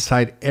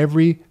inside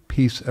every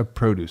piece of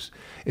produce.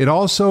 It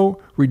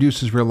also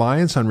reduces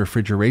reliance on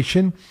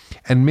refrigeration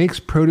and makes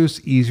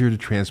produce easier to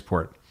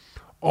transport.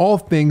 All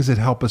things that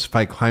help us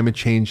fight climate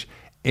change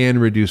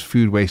and reduce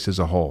food waste as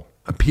a whole.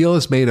 Appeal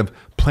is made of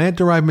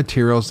plant-derived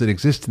materials that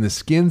exist in the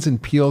skins and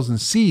peels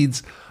and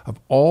seeds of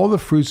all the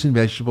fruits and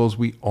vegetables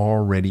we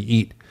already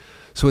eat.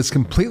 So it's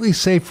completely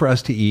safe for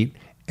us to eat,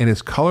 and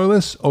it's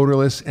colorless,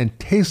 odorless, and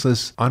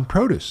tasteless on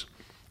produce.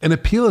 And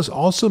Appeal is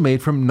also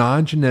made from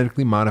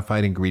non-genetically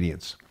modified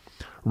ingredients.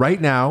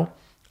 Right now,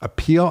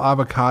 Appeal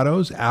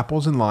avocados,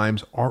 apples, and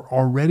limes are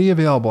already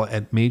available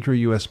at major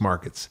U.S.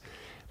 markets.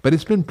 But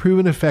it's been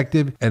proven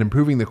effective at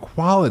improving the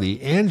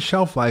quality and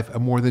shelf life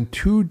of more than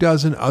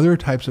 24 other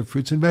types of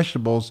fruits and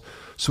vegetables,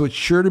 so it's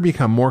sure to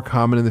become more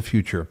common in the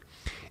future.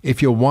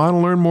 If you want to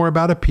learn more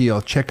about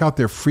Appeal, check out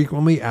their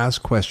frequently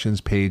asked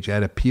questions page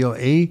at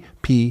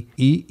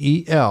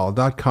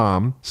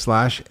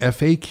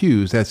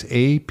appeal.com/FAQs. That's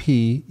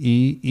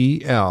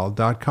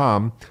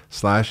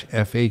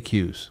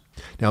apeel.com/FAQs.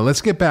 Now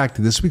let's get back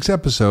to this week's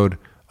episode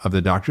of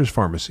The Doctor's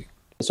Pharmacy.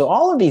 So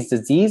all of these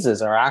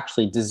diseases are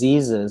actually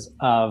diseases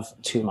of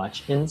too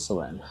much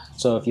insulin.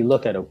 So if you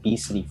look at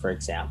obesity, for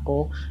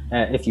example,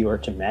 if you were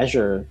to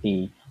measure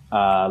the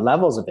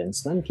levels of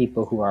insulin,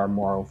 people who are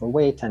more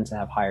overweight tend to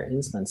have higher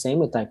insulin. Same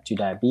with type 2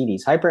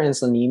 diabetes.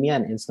 Hyperinsulinemia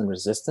and insulin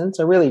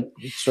resistance are really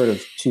sort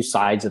of two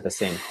sides of the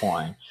same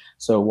coin.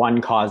 So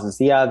one causes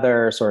the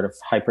other. Sort of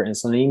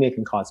hyperinsulinemia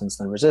can cause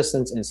insulin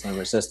resistance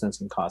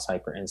can cause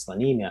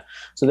hyperinsulinemia.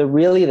 So they're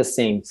really the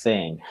same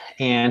thing.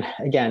 And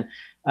again,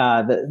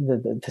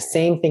 the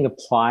same thing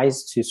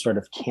applies to sort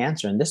of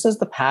cancer. And this is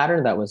the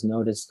pattern that was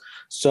noticed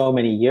so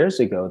many years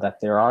ago, that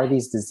there are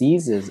these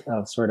diseases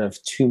of sort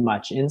of too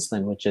much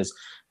insulin, which is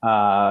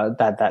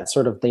that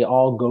sort of they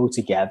all go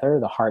together,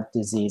 the heart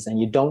disease, and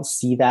you don't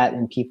see that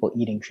in people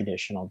eating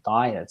traditional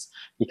diets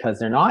because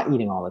they're not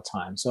eating all the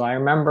time. So I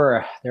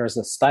remember there was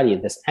a study,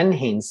 this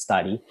NHANES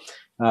study,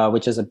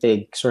 which is a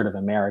big sort of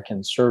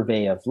American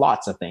survey of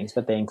lots of things,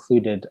 but they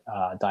included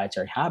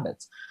dietary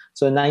habits.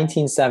 So in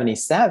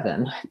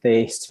 1977,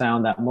 they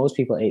found that most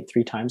people ate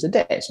 3 times a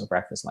day, so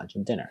breakfast, lunch,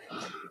 and dinner.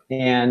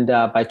 And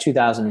by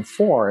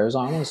 2004, it was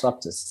almost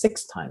up to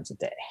 6 times a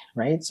day,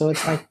 right? So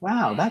it's like,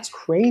 wow, that's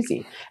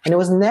crazy. And it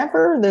was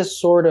never this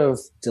sort of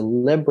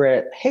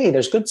deliberate, hey,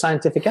 there's good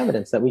scientific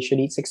evidence that we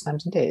should eat 6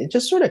 times a day. It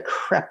just sort of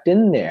crept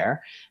in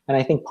there. And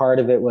I think part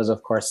of it was,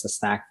 of course, the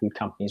snack food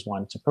companies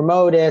wanted to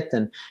promote it.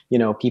 And,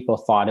 people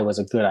thought it was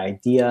a good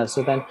idea.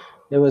 So then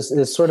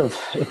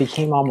it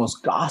became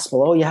almost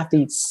gospel. Oh, you have to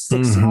eat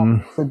 6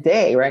 meals a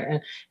day, right?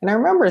 And I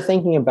remember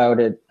thinking about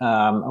it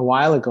a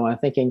while ago and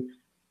thinking,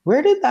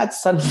 where did that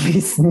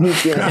suddenly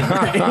sneak in?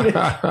 Right?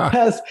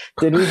 Because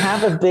did we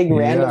have a big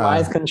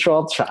randomized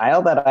controlled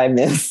trial that I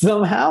missed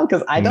somehow?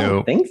 Because I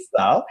don't think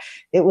so.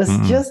 It was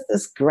just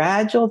this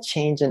gradual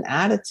change in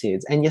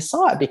attitudes. And you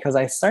saw it because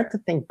I start to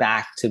think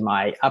back to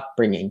my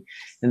upbringing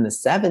in the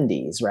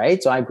 70s,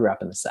 right? So I grew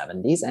up in the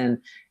 70s. And,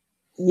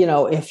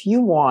 if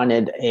you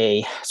wanted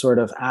a sort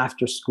of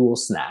after school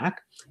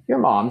snack, your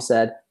mom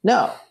said,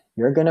 no,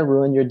 you're going to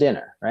ruin your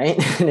dinner, right?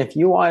 And if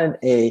you wanted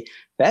a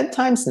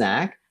bedtime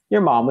snack,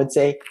 your mom would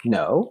say,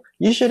 no,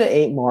 you should have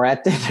ate more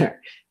at dinner.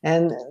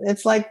 And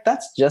it's like,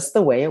 that's just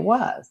the way it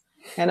was.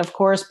 And of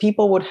course,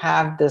 people would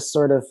have this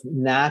sort of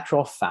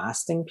natural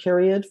fasting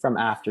period from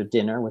after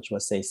dinner, which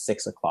was say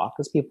 6 o'clock,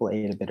 because people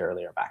ate a bit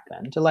earlier back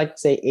then, to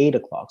say 8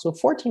 o'clock. So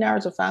 14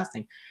 hours of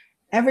fasting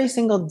every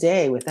single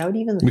day without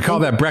even we call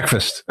that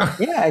breakfast.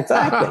 Yeah,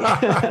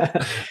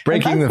 exactly.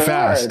 Breaking the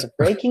fast.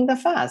 Breaking the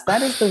fast.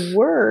 That is the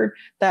word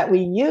that we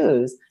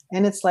use.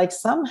 And it's like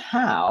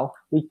somehow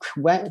we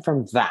went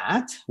from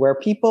that, where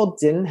people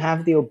didn't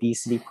have the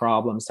obesity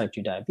problems, type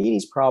 2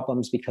 diabetes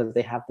problems, because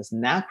they have this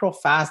natural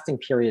fasting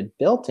period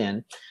built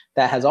in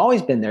that has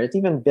always been there. It's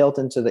even built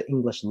into the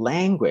English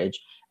language.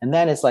 And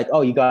then it's like,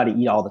 oh, you got to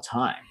eat all the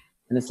time.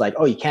 And it's like,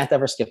 oh, you can't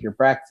ever skip your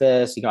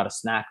breakfast. You got to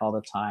snack all the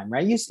time,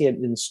 right? You see it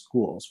in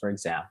schools, for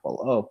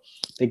example. Oh,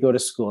 they go to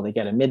school, they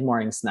get a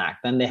mid-morning snack,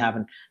 then they have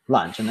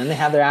lunch, and then they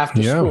have their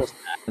after-school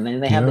snack, and then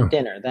they have the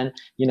dinner. Then,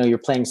 you're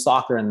playing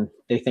soccer, and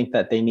they think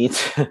that they need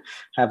to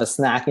have a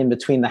snack in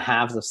between the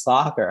halves of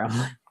soccer. I'm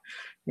like,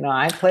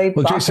 I played.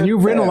 Well, Jason,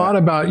 you've written a lot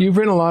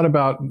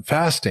about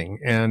fasting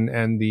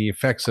and the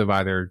effects of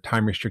either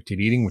time restricted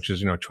eating, which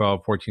is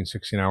 12, 14,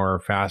 16-hour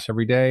fast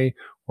every day,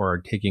 or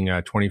taking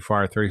a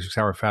 24-hour,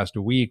 36-hour fast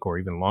a week, or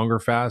even longer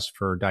fast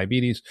for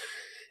diabetes.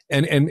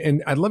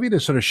 And I'd love you to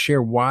sort of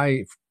share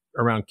why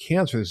around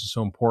cancer this is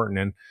so important.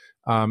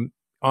 And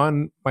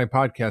on my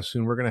podcast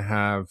soon, we're going to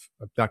have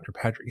Dr.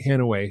 Patrick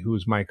Hanaway, who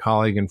is my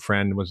colleague and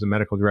friend, was the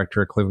medical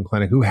director at Cleveland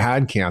Clinic, who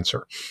had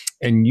cancer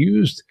and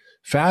used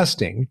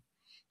fasting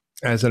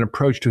as an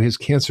approach to his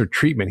cancer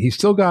treatment. He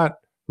still got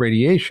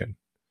radiation,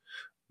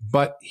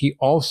 but he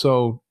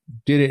also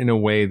did it in a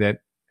way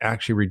that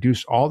actually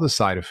reduced all the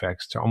side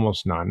effects to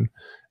almost none,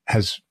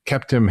 has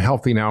kept him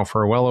healthy now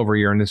for well over a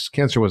year. And this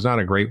cancer was not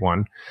a great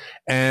one,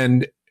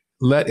 and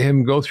let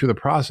him go through the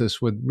process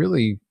with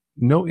really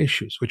no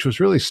issues, which was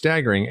really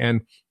staggering,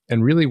 and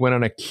really went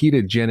on a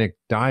ketogenic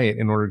diet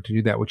in order to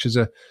do that, which is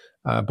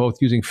both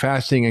using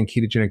fasting and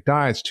ketogenic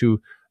diets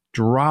to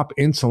drop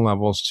insulin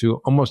levels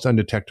to almost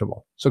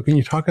undetectable. So can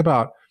you talk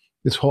about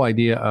this whole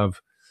idea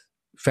of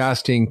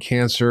fasting,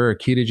 cancer,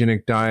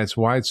 ketogenic diets,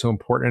 why it's so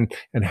important,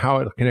 and how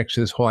it connects to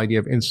this whole idea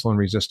of insulin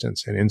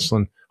resistance and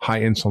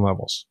high insulin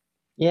levels?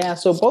 Yeah,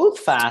 so both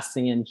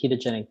fasting and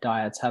ketogenic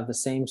diets have the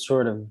same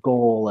sort of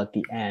goal at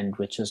the end,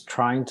 which is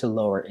trying to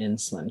lower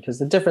insulin. Because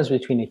the difference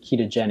between a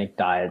ketogenic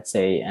diet,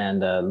 say,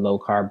 and a low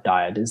carb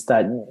diet is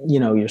that,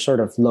 you're sort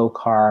of low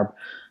carb,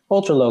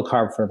 ultra low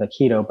carb for the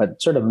keto,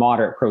 but sort of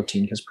moderate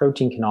protein, because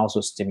protein can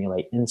also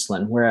stimulate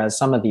insulin. Whereas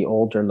some of the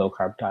older low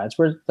carb diets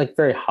were like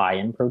very high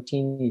in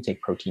protein. You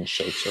take protein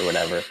shakes or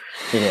whatever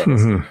it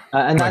is. And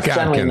that's like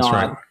generally Atkins, not,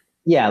 right?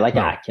 Yeah, like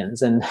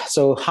Atkins. And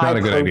so high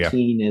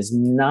protein is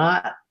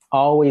not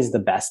always the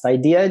best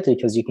idea,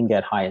 because you can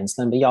get high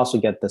insulin, but you also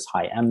get this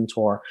high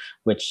mTOR,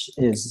 which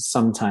is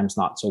sometimes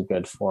not so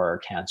good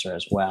for cancer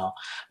as well.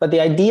 But the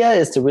idea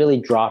is to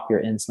really drop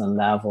your insulin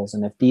levels.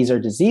 And if these are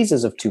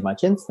diseases of too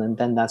much insulin,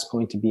 then that's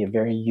going to be a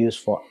very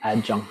useful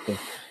adjunctive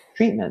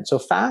treatment. So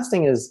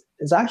fasting is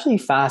actually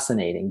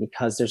fascinating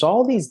because there's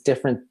all these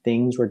different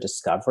things we're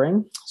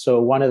discovering. So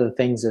one of the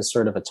things is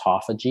sort of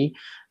autophagy.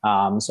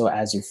 So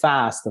as you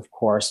fast, of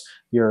course,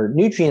 your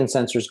nutrient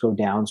sensors go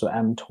down. So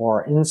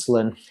mTOR,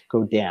 insulin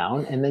go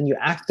down. And then you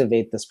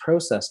activate this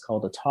process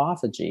called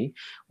autophagy,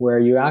 where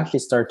you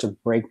actually start to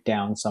break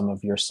down some of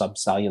your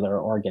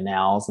subcellular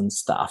organelles and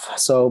stuff.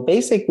 So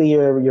basically,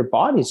 your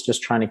body's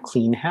just trying to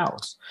clean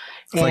house.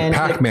 It's like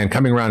Pac-Man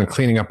coming around and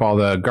cleaning up all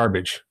the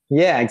garbage.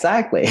 Yeah,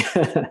 exactly.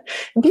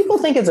 And people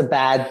think it's a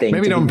bad thing.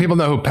 Maybe people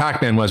know who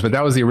Pac-Man was, but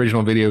that was the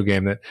original video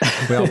game that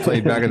we all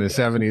played back in the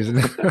 70s.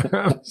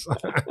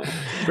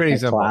 Pretty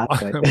simple.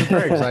 It's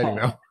very exciting,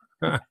 though.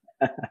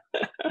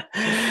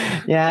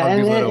 Yeah,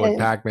 and people don't know what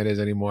Pac-Man is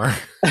anymore.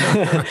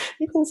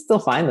 You can still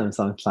find them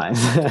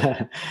sometimes.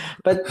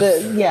 But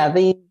the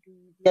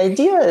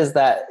idea is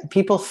that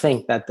people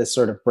think that this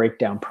sort of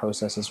breakdown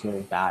process is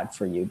really bad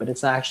for you, but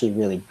it's actually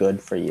really good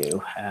for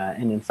you.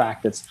 And in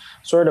fact, it's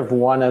sort of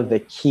one of the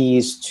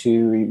keys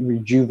to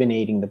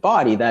rejuvenating the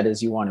body. That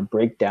is, you want to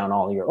break down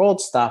all your old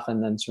stuff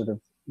and then sort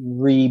of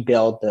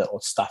rebuild the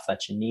old stuff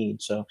that you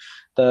need. So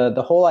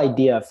the whole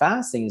idea of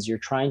fasting is you're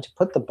trying to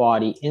put the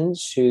body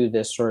into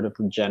this sort of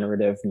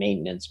regenerative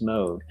maintenance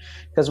mode.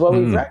 Because what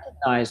we've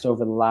recognized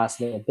over the last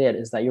little bit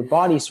is that your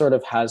body sort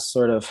of has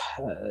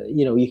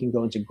you can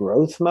go into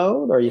growth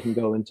mode, or you can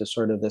go into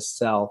sort of this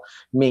cell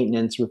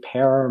maintenance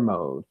repair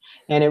mode.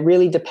 And it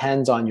really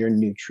depends on your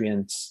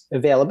nutrients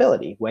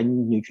availability.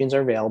 When nutrients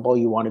are available,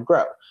 you want to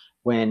grow.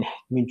 When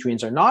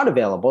nutrients are not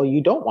available,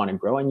 you don't want to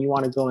grow and you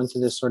want to go into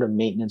this sort of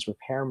maintenance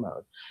repair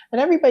mode.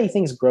 And everybody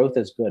thinks growth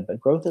is good, but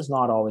growth is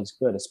not always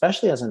good,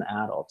 especially as an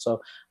adult.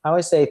 So I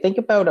always say, think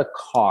about a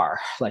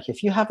car. Like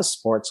if you have a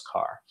sports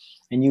car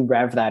and you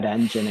rev that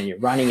engine and you're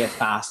running it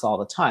fast all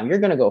the time, you're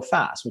going to go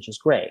fast, which is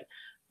great,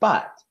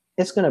 but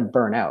it's going to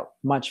burn out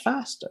much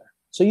faster.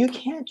 So you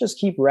can't just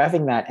keep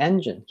revving that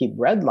engine, keep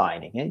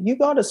redlining it. You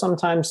got to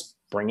sometimes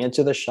bring it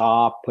to the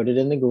shop, put it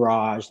in the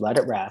garage, let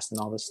it rest, and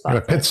all this stuff.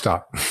 A pit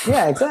stop.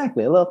 Yeah,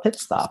 exactly. A little pit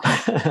stop.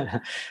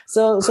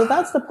 So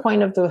that's the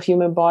point of the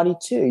human body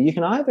too. You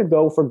can either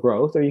go for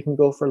growth or you can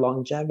go for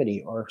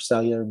longevity or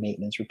cellular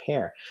maintenance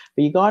repair.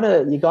 But you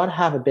gotta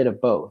have a bit of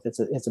both.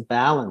 It's a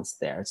balance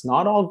there. It's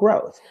not all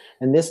growth.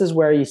 And this is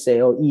where you say,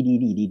 oh,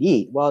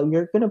 eat. Well,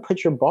 you're gonna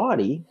put your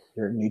body,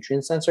 your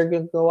nutrient sensors are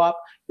going to go up,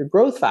 your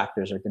growth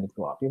factors are going to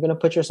go up. You're going to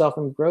put yourself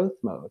in growth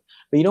mode.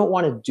 But you don't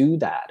want to do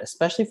that,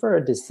 especially for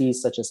a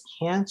disease such as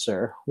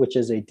cancer, which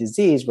is a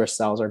disease where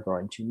cells are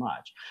growing too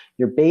much.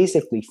 You're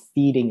basically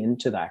feeding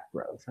into that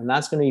growth, and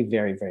that's going to be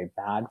very, very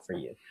bad for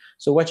you.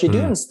 So what you do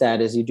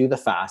instead is you do the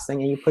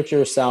fasting and you put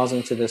your cells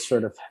into this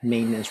sort of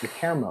maintenance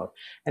repair mode.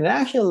 And it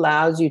actually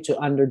allows you to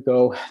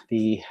undergo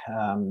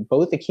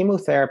both the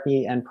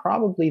chemotherapy and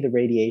probably the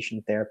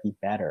radiation therapy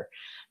better.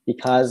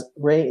 Because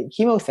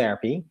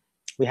chemotherapy,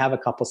 we have a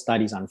couple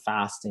studies on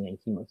fasting and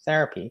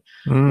chemotherapy,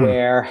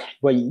 where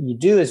what you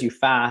do is you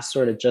fast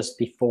sort of just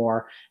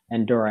before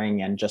and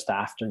during and just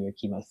after your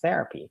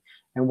chemotherapy.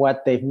 And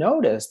what they've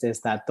noticed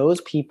is that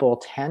those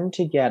people tend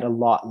to get a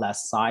lot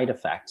less side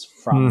effects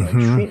from their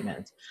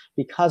treatment,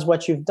 because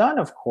what you've done,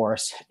 of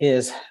course,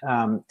 is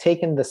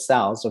taken the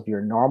cells of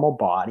your normal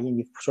body and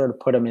you've sort of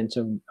put them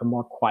into a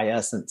more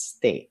quiescent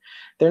state.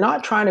 They're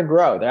not trying to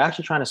grow. They're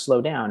actually trying to slow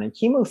down. And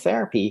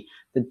chemotherapy,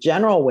 the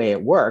general way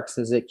it works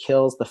is it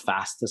kills the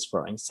fastest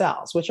growing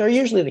cells, which are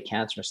usually the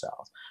cancer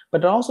cells.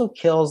 But it also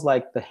kills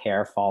like the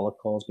hair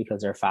follicles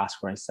because they're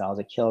fast growing cells.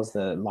 It kills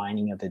the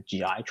lining of the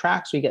GI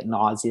tract, so you get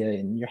nausea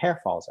and your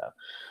hair falls out.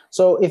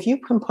 So if you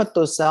can put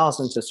those cells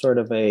into sort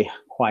of a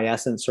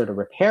quiescent sort of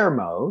repair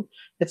mode,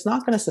 it's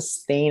not going to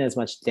sustain as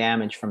much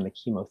damage from the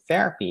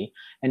chemotherapy.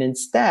 And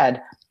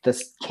instead,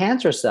 the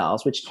cancer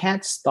cells, which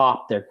can't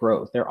stop their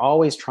growth, they're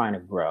always trying to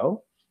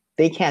grow,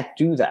 they can't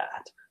do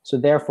that. So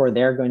therefore,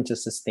 they're going to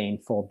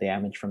sustain full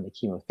damage from the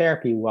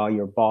chemotherapy while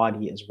your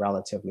body is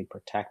relatively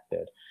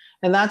protected.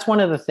 And that's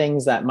one of the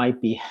things that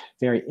might be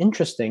very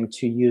interesting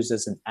to use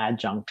as an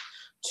adjunct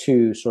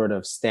to sort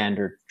of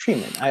standard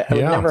treatment. I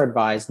would never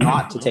advise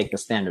not to take the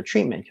standard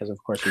treatment because, of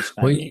course, you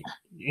spend...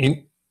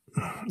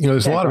 Well,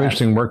 there's a lot of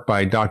interesting work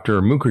by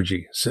Dr.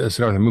 Mukherjee,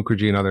 Siddhartha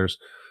Mukherjee and others,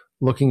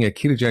 looking at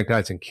ketogenic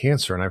diets and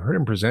cancer. And I've heard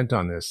him present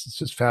on this. It's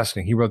just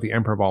fascinating. He wrote The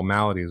Emperor of All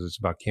Maladies. It's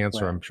about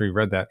cancer. Right. I'm sure you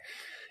read that.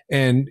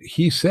 And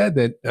he said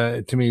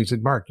that to me, he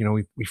said, Mark,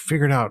 we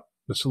figured out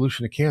the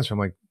solution to cancer. I'm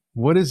like,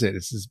 what is it?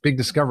 It's this big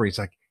discovery. He's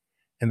like,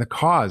 and the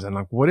cause. I'm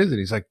like, what is it?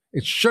 He's like,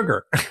 it's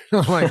sugar.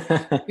 I'm like,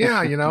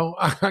 yeah,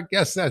 I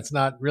guess that's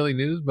not really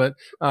news, but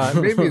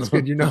maybe it's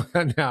good you know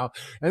that now.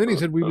 And then he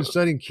said, we've been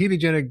studying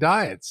ketogenic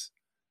diets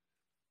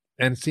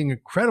and seeing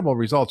incredible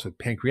results with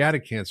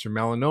pancreatic cancer,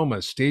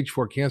 melanoma, stage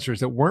 4 cancers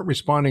that weren't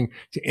responding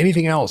to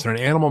anything else. And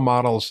in animal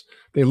models,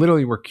 they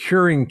literally were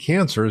curing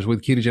cancers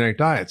with ketogenic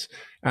diets.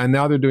 And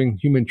now they're doing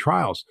human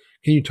trials.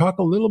 Can you talk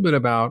a little bit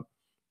about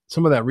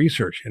some of that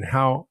research and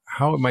how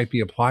it might be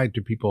applied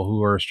to people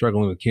who are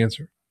struggling with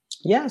cancer?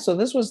 Yeah, so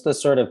this was the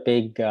sort of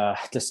big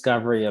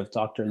discovery of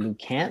Dr. Lou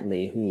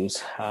Cantley,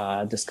 who's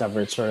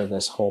discovered sort of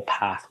this whole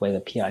pathway,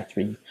 the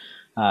PI3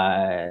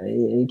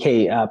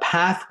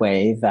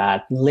 pathway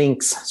that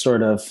links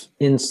sort of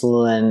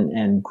insulin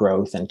and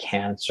growth and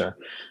cancer.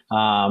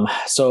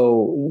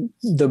 So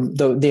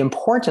the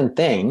important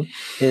thing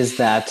is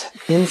that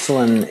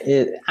insulin,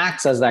 it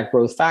acts as that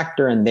growth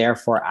factor and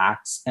therefore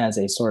acts as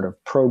a sort of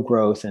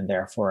pro-growth and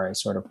therefore a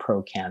sort of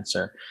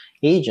pro-cancer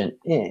agent.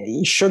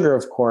 Sugar,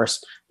 of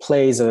course,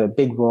 plays a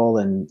big role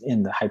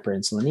in the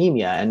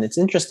hyperinsulinemia. And it's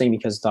interesting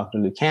because Dr.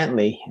 Lou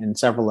Cantley and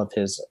several of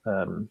his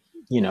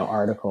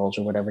articles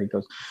or whatever. He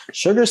goes,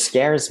 sugar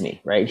scares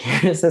me, right?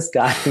 Here's this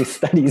guy who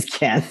studies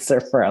cancer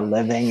for a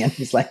living, and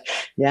he's like,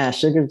 yeah,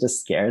 sugar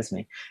just scares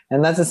me.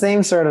 And that's the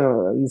same sort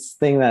of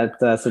thing that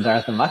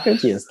Siddhartha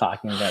Mukherjee is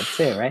talking about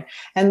too, right?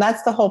 And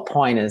that's the whole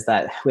point, is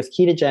that with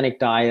ketogenic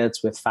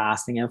diets, with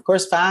fasting, and of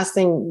course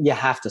fasting, you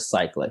have to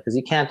cycle it, because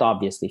you can't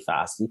obviously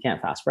fast. You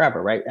can't fast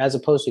forever, right? As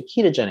opposed to a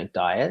ketogenic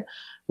diet,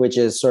 which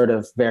is sort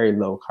of very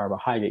low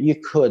carbohydrate. You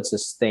could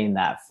sustain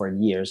that for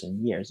years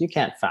and years. You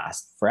can't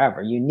fast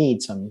forever. You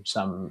need some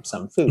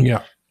food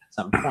at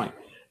some point.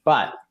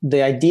 But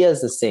the idea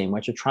is the same.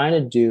 What you're trying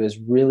to do is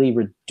really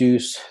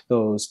reduce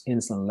those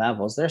insulin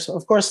levels. They're,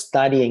 of course,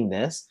 studying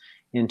this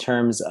in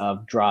terms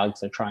of drugs.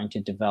 They're trying to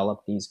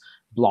develop these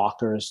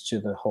blockers to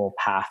the whole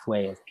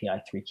pathway of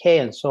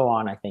PI3K and so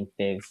on. I think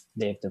they've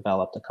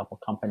developed a couple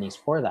companies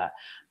for that.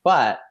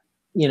 But,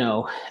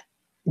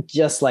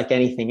 just like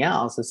anything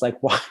else, it's like,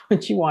 why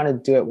would you want to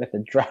do it with a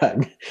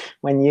drug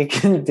when you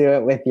can do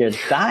it with your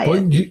diet?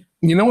 Well,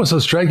 you know what's so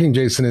striking,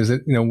 Jason, is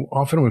that,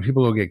 often when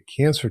people go get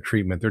cancer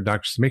treatment, their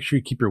doctors say, make sure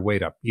you keep your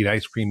weight up, eat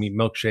ice cream, eat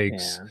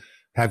milkshakes,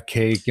 have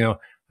cake, and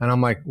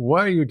I'm like,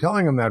 what are you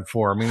telling them that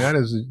for? I mean, that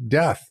is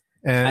death.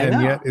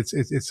 And yet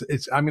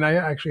it's, I mean, I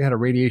actually had a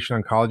radiation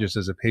oncologist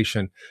as a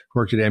patient who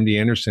worked at MD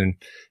Anderson,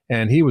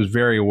 and he was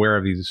very aware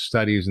of these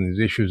studies and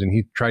these issues. And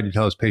he tried to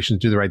tell his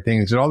patients to do the right thing.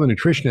 He said, all the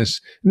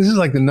nutritionists, and this is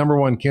like the number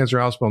one cancer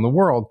hospital in the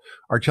world,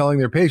 are telling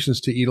their patients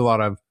to eat a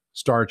lot of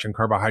starch and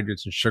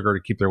carbohydrates and sugar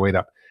to keep their weight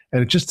up.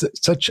 And it's just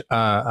such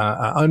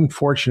a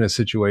unfortunate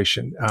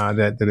situation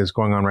that is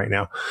going on right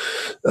now.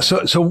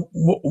 So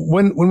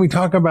when we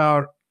talk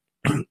about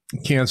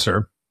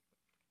cancer,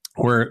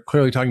 we're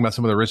clearly talking about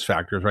some of the risk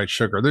factors, right?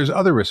 Sugar. There's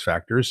other risk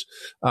factors,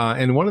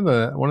 and one of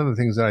the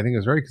things that I think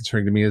is very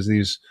concerning to me is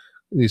these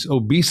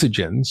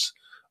obesogens,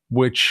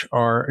 which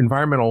are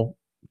environmental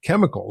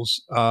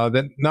chemicals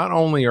that not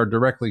only are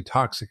directly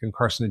toxic and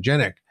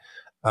carcinogenic,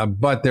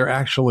 but they're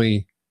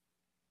actually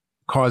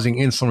causing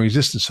insulin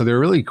resistance. So they're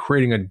really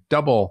creating a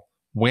double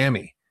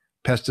whammy: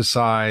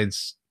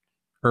 pesticides,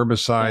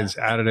 herbicides,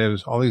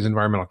 additives, all these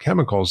environmental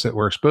chemicals that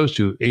we're exposed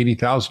to,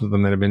 80,000 of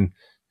them that have been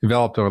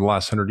developed over the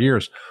last 100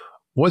 years.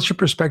 What's your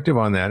perspective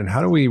on that, and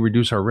how do we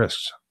reduce our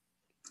risks?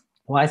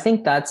 Well, I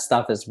think that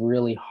stuff is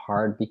really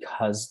hard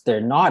because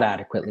they're not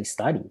adequately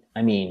studied.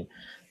 I mean,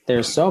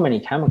 there's so many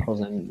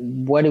chemicals,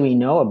 and what do we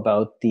know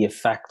about the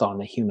effect on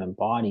the human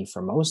body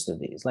for most of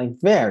these?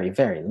 Like very,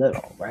 very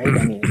little, right?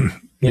 I mean,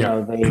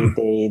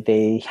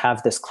 they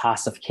have this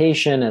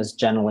classification as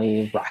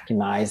generally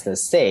recognized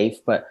as safe,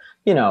 but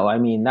I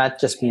mean, that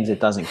just means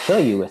it doesn't kill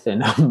you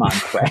within a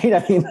month, right?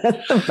 I mean,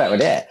 that's about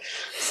it.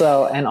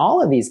 So, and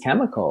all of these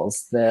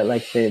chemicals, and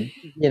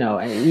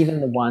even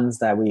the ones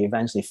that we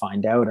eventually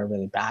find out are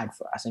really bad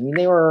for us. I mean,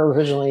 they were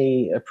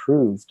originally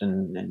approved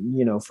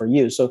and for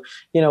use. So,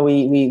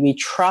 we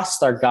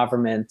trust our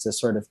government to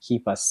sort of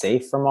keep us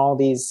safe from all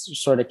these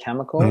sort of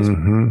chemicals.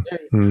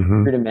 Very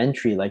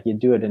rudimentary, like you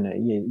do it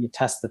you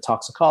test the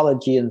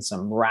toxicology in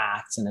some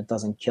rats and it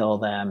doesn't kill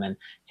them. And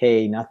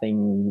hey,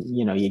 nothing,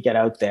 you get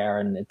out there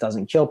and it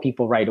doesn't kill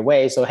people right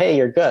away. So, hey,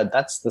 you're good.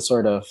 That's the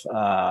sort of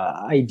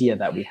idea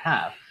that we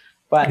have.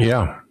 But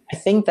I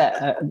think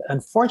that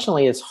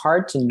unfortunately, it's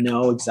hard to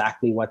know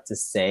exactly what to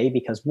say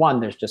because one,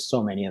 there's just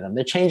so many of them.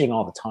 They're changing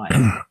all the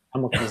time.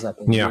 Chemicals that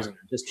they're using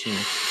are just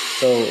changing.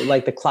 So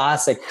like the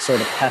classic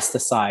sort of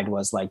pesticide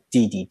was like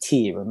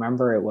DDT.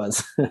 Remember it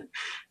was,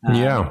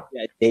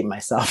 I date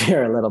myself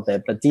here a little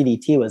bit, but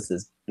DDT was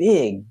this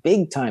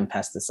big time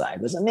pesticide.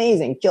 It was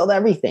amazing. Killed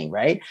everything,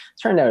 right?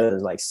 Turned out it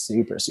was like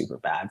super, super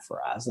bad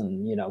for us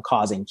and,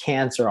 causing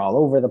cancer all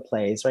over the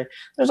place, right?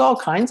 There's all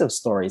kinds of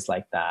stories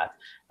like that.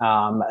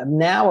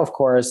 Now, of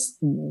course,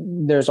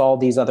 there's all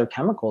these other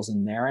chemicals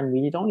in there and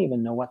we don't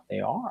even know what they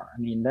are. I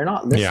mean, they're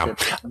not listed.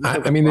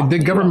 I mean, the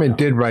government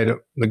did write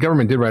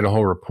a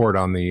whole report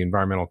on the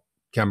environmental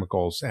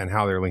chemicals and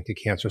how they're linked to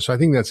cancer. So I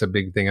think that's a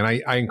big thing. And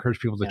I encourage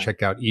people to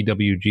check out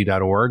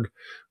ewg.org,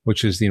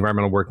 which is the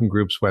Environmental Working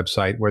Group's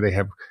website, where they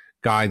have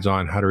guides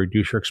on how to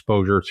reduce your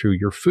exposure through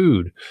your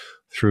food,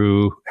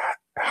 through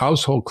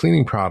household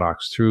cleaning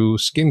products, through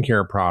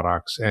skincare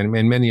products, and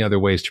many other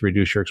ways to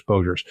reduce your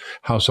exposures.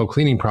 Household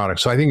cleaning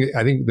products. So I think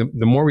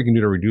the more we can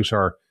do to reduce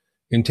our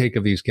intake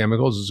of these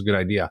chemicals is a good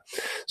idea.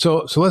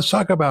 So let's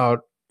talk about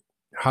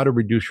how to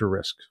reduce your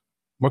risk.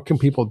 What can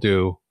people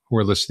do who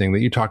are listening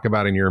that you talk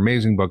about in your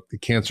amazing book, The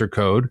Cancer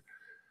Code,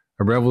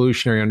 A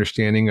Revolutionary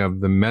Understanding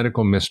of the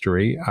Medical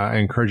Mystery? I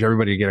encourage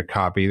everybody to get a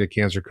copy, The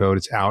Cancer Code.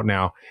 It's out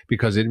now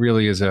because it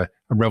really is a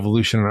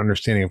revolution in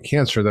understanding of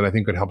cancer that I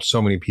think could help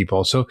so many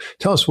people. So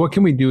tell us, what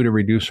can we do to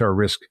reduce our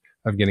risk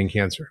of getting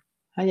cancer?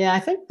 Yeah, I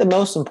think the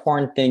most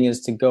important thing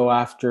is to go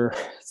after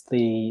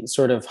the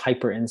sort of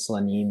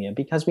hyperinsulinemia,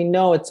 because we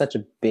know it's such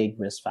a big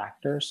risk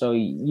factor. So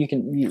you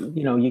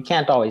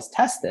can't always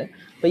test it,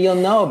 but you'll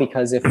know,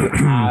 because if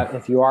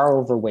you are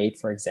overweight,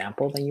 for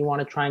example, then you want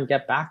to try and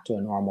get back to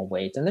a normal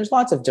weight. And there's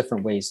lots of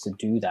different ways to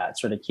do that.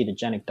 Sort of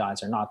ketogenic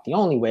diets are not the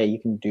only way. You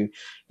can do,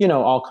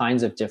 all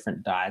kinds of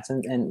different diets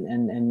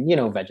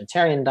and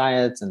vegetarian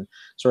diets and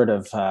sort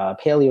of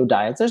paleo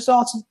diets. There's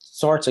all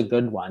sorts of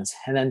good ones.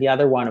 And then the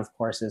other one, of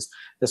course, is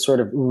the sort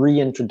of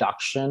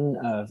reintroduction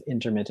of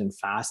intermittent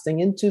fasting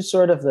into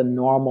sort of the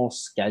normal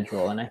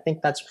schedule. And I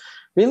think that's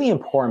really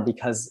important,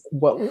 because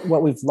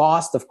what we've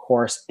lost, of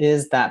course,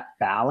 is that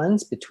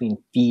balance between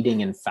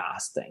feeding and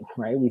fasting,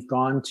 right? We've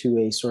gone to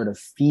a sort of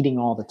feeding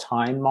all the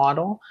time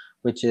model,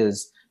 which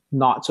is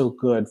not so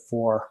good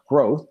for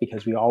growth,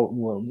 because you're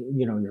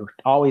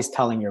always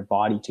telling your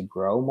body to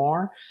grow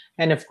more.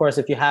 And of course,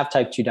 if you have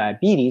type 2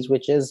 diabetes,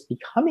 which is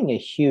becoming a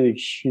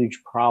huge, huge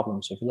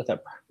problem. So if you look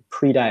at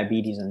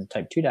pre-diabetes and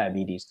type 2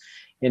 diabetes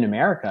in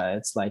America,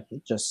 it's like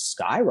it just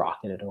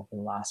skyrocketed over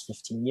the last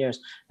 15 years.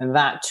 And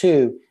that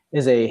too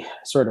is a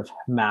sort of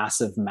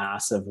massive,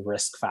 massive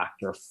risk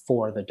factor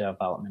for the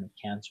development of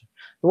cancer.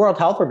 The World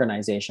Health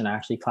Organization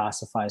actually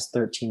classifies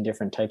 13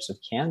 different types of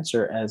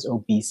cancer as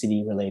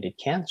obesity-related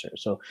cancer.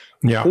 So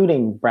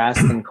including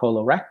breast and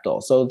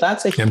colorectal. So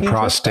that's a huge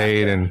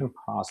prostate and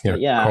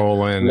prostate,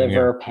 colon,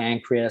 liver,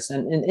 pancreas.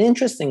 And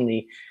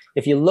interestingly,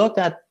 if you look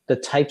at the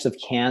types of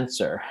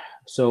cancer,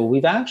 so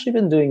we've actually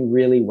been doing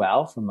really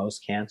well for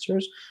most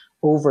cancers.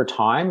 Over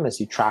time, as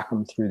you track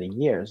them through the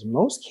years,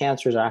 most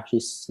cancers are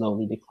actually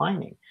slowly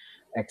declining,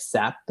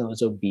 except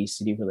those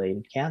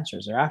obesity-related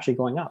cancers. They're actually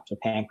going up. So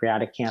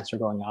pancreatic cancer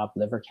going up,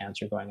 liver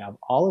cancer going up.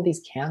 All of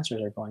these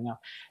cancers are going up.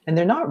 And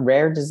they're not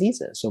rare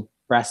diseases. So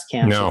breast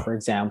cancer, for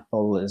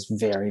example, is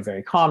very,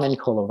 very common.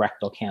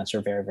 Colorectal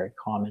cancer, very, very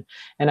common.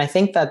 And I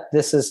think that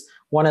this is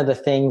one of the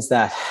things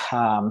that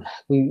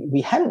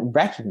we hadn't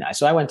recognized.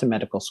 So I went to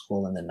medical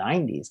school in the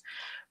 90s.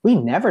 We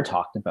never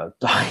talked about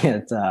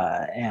diet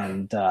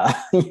and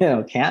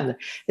cancer.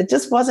 It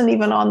just wasn't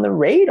even on the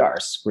radar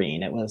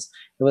screen. It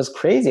was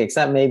crazy,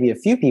 except maybe a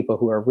few people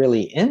who are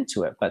really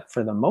into it. But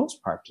for the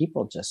most part,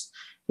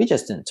 we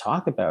just didn't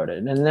talk about it.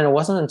 And then it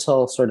wasn't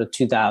until sort of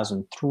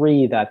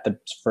 2003 that the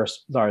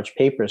first large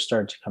papers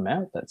started to come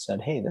out that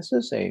said, hey, this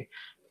is a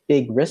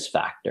big risk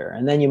factor.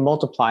 And then you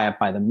multiply it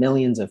by the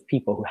millions of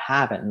people who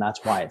have it. And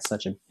that's why it's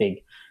such a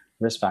big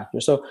risk factor.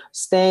 So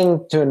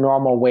staying to a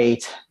normal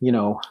weight,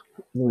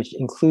 which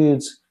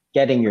includes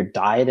getting your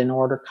diet in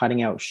order,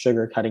 cutting out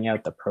sugar, cutting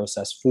out the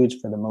processed foods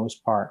for the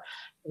most part,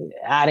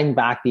 adding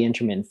back the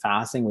intermittent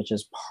fasting, which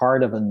is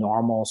part of a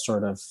normal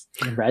sort of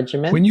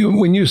regimen. When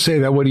you say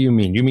that, what do you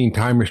mean? You mean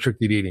time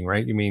restricted eating,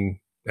 right? You mean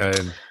so I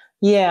think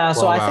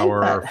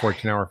that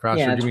 14-hour fast.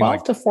 Yeah,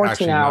 12 to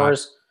 14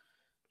 hours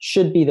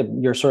should be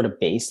your sort of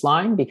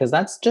baseline, because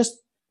that's just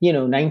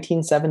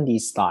 1970s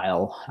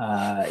style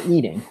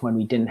eating, when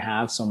we didn't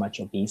have so much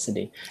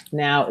obesity.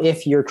 Now,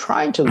 if you're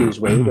trying to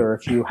lose weight, or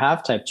if you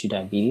have type 2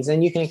 diabetes,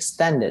 then you can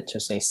extend it to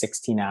say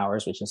 16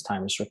 hours, which is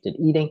time restricted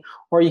eating,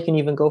 or you can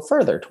even go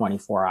further,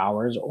 24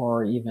 hours,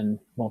 or even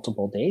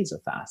multiple days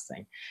of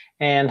fasting.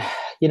 And,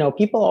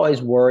 people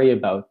always worry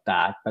about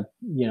that, but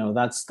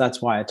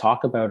that's why I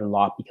talk about it a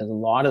lot, because a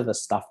lot of the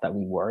stuff that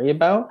we worry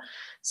about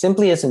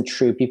simply isn't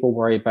true. People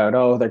worry about,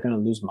 they're going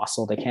to lose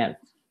muscle, they can't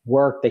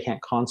work, they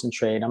can't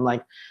concentrate. I'm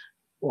like,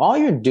 all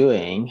you're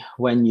doing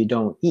when you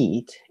don't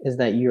eat is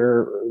that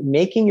you're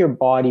making your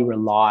body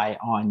rely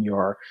on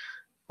your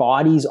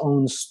body's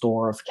own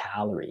store of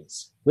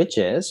calories, which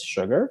is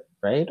sugar,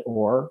 right?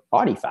 Or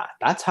body fat.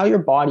 That's how your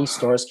body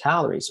stores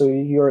calories. So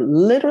you're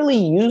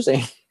literally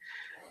using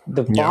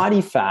the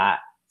body fat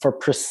for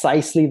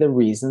precisely the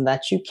reason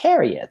that you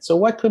carry it. So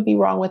what could be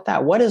wrong with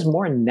that? What is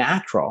more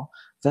natural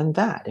than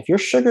that? If your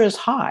sugar is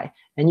high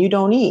and you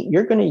don't eat,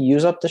 you're going to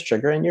use up the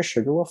sugar and your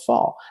sugar will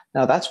fall.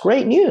 Now, that's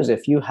great news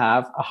if you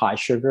have a high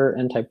sugar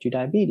and type 2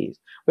 diabetes,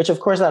 which of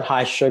course that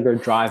high sugar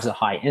drives a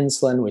high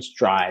insulin, which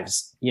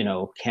drives,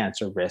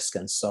 cancer risk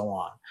and so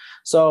on.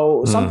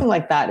 So something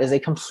like that is a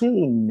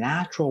completely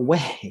natural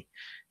way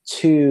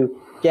to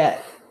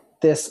get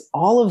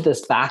all of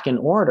this back in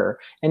order.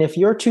 And if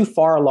you're too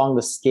far along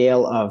the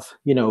scale of,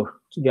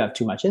 you have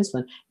too much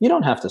insulin, you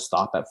don't have to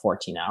stop at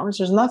 14 hours.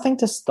 There's nothing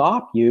to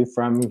stop you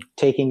from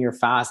taking your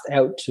fast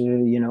out to,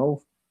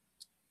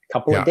 a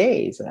couple of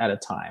days at a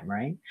time,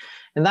 right?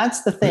 And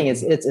that's the thing.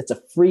 It's a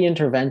free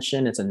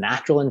intervention. It's a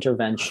natural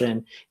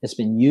intervention. It's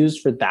been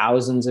used for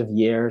thousands of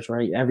years,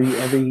 right?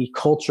 Every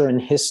culture in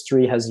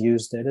history has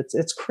used it.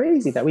 It's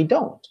crazy that we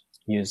don't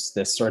use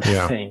this sort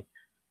of thing.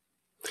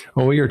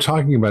 Well, what you're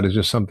talking about is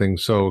just something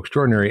so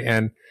extraordinary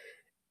and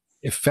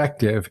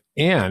effective.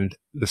 And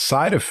the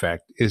side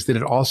effect is that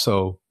it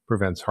also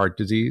prevents heart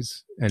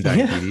disease and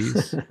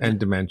diabetes and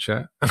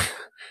dementia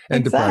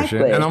and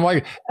depression. And I'm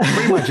like,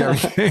 pretty much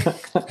everything.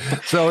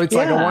 So it's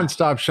like a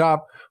one-stop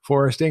shop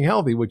for staying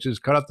healthy, which is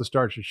cut out the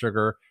starch and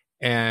sugar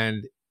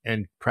and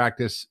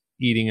practice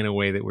eating in a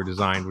way that we're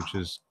designed, which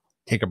is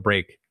take a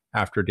break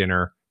after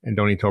dinner and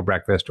don't eat till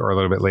breakfast or a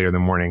little bit later in the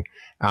morning.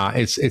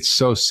 It's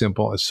so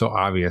simple. It's so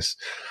obvious.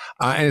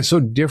 And it's so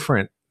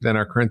different than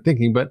our current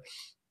thinking. But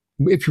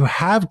if you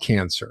have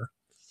cancer,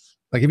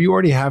 like if you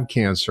already have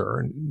cancer,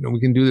 and we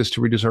can do this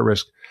to reduce our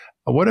risk,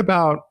 what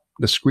about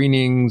the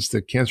screenings,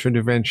 the cancer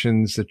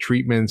interventions, the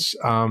treatments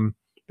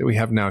that we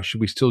have now?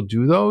 Should we still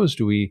do those?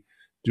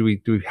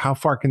 How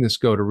far can this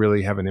go to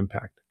really have an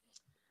impact?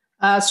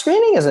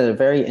 Screening is a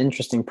very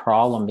interesting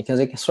problem because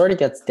it sort of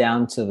gets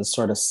down to the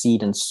sort of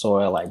seed and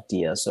soil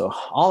idea. So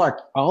all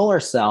our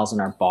cells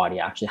in our body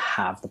actually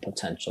have the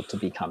potential to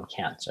become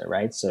cancer,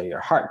 right? So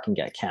your heart can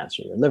get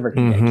cancer, your liver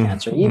can get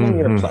cancer, even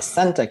your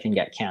placenta can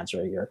get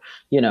cancer.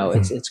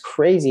 It's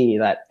crazy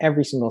that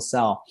every single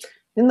cell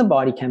in the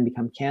body can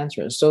become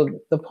cancerous. So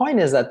the point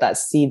is that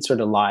seed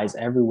sort of lies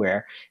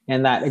everywhere,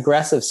 and that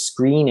aggressive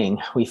screening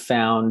we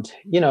found,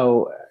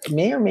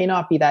 may or may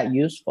not be that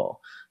useful.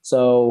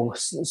 So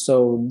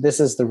this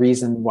is the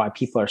reason why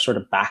people are sort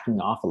of backing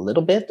off a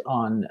little bit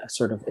on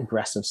sort of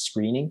aggressive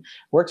screening.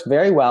 Works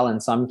very well in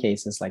some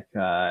cases, like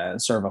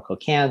cervical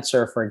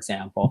cancer, for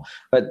example,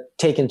 but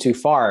taken too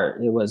far,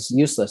 it was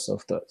useless. So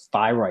the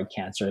thyroid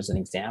cancer is an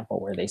example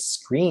where they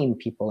screened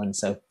people in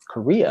South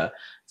Korea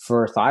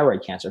for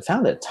thyroid cancer,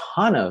 found a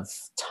ton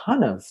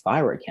of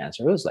thyroid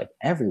cancer. It was like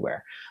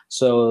everywhere.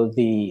 So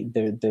the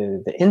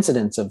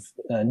incidence of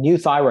new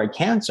thyroid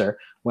cancer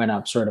went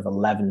up sort of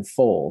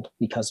 11-fold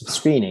because of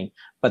screening,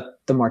 but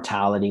the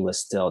mortality was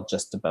still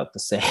just about the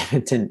same.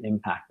 It didn't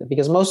impact it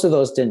because most of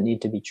those didn't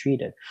need to be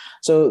treated.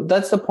 So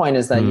that's the point,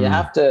 is that you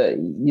have to,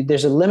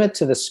 there's a limit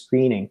to the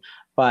screening,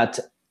 but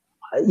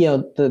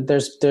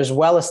there's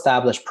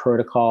well-established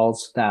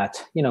protocols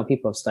that,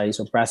 people have studied.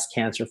 So breast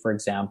cancer, for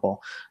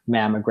example,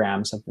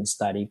 mammograms have been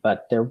studied,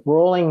 but they're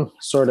rolling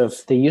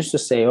they used to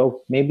say,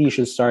 oh, maybe you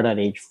should start at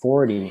age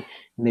 40.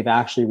 And they've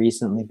actually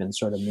recently been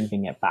sort of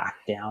moving it back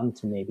down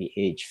to maybe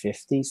age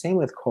 50. Same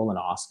with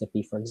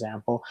colonoscopy, for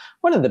example.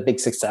 One of the big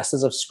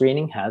successes of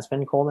screening has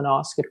been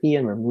colonoscopy,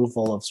 and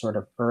removal of sort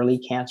of early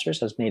cancers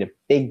has made a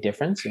big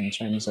difference in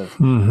terms of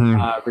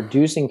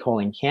reducing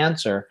colon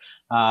cancer.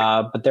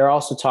 But they're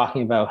also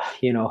talking about,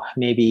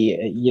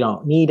 maybe you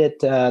don't need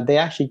it. They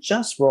actually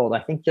just rolled, I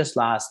think just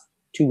last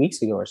 2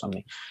 weeks ago or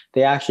something,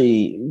 they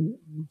actually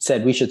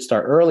said we should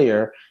start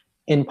earlier,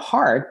 in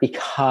part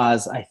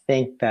because I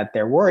think that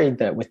they're worried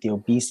that with the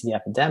obesity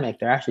epidemic,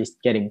 they're actually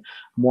getting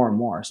more and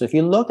more. So if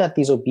you look at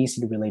these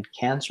obesity-related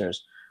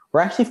cancers,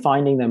 we're actually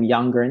finding them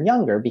younger and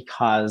younger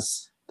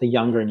because the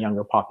younger and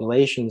younger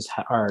populations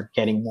are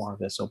getting more of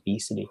this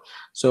obesity.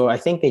 So I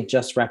think they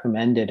just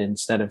recommended,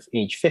 instead of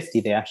age 50,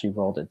 they actually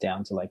rolled it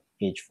down to like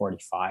age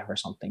 45 or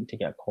something to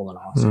get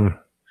colonoscopy.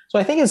 So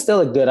I think it's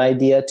still a good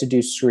idea to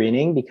do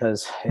screening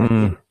because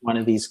it's one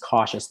of these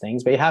cautious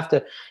things, but you have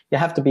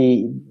to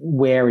be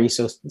wary.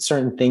 So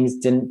certain things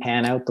didn't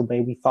pan out the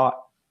way we thought.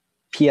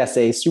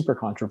 PSA is super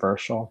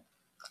controversial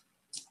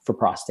for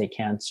prostate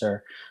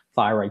cancer.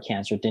 Thyroid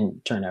cancer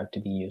didn't turn out to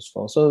be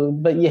useful. So,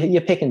 but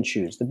you pick and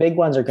choose. The big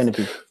ones are going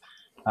to be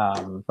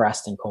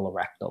breast and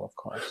colorectal, of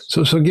course.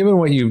 So given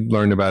what you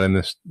learned about in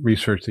this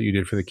research that you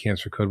did for the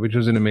Cancer Code, which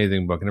was an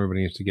amazing book, and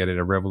everybody needs to get it,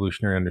 a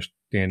revolutionary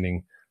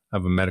understanding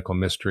of a medical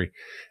mystery.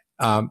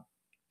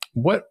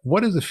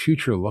 What does the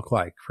future look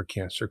like for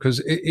cancer?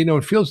 Because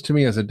it feels to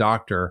me as a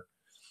doctor,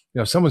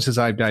 someone says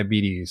I have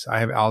diabetes, I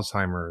have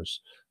Alzheimer's,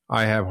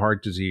 I have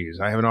heart disease,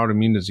 I have an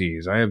autoimmune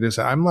disease, I have this.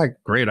 I'm like,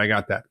 great, I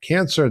got that.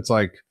 Cancer, it's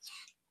like,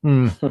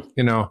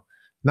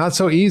 not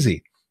so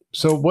easy.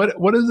 So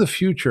what does the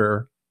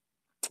future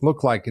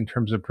look like in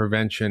terms of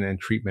prevention and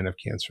treatment of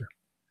cancer?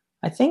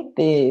 I think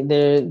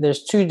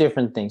there's two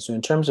different things. So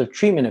in terms of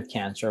treatment of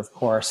cancer, of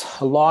course,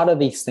 a lot of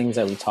these things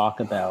that we talk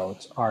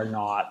about are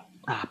not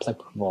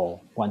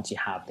applicable once you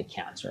have the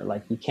cancer.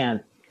 Like you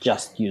can't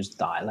just use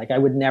diet. Like I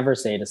would never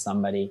say to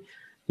somebody,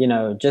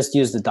 just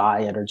use the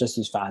diet or just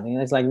use fasting.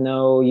 And it's like,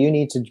 no, you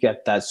need to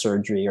get that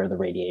surgery or the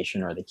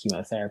radiation or the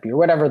chemotherapy or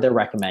whatever they're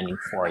recommending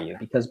for you,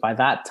 because by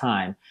that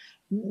time,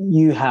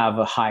 you have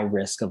a high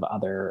risk of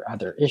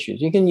other issues.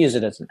 You can use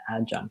it as an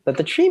adjunct, but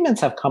the treatments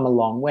have come a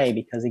long way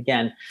because,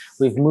 again,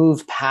 we've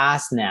moved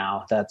past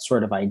now that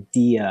sort of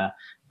idea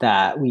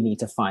that we need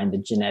to find the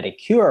genetic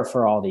cure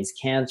for all these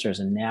cancers.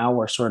 And now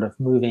we're sort of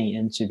moving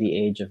into the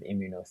age of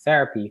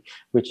immunotherapy,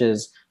 which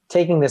is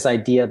taking this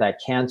idea that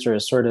cancer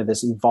is sort of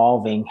this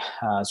evolving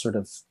sort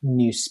of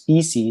new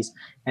species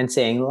and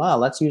saying, well,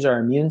 let's use our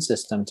immune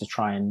system to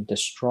try and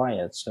destroy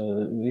it.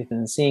 So we've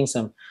been seeing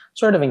some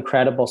sort of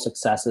incredible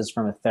successes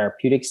from a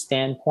therapeutic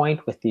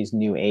standpoint with these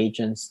new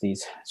agents,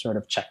 these sort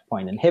of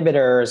checkpoint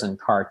inhibitors and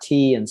CAR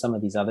T and some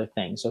of these other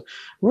things. So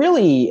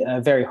really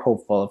very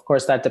hopeful. Of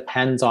course, that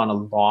depends on a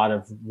lot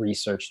of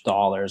research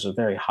dollars or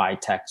very high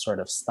tech sort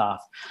of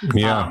stuff.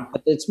 Yeah.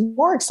 But it's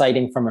more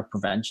exciting from a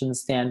prevention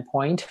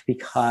standpoint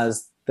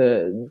because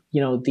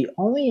the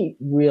only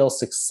real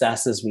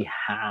successes we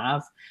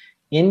have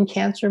in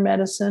cancer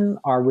medicine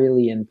are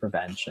really in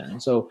prevention.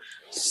 So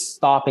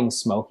stopping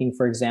smoking,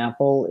 for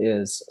example,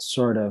 is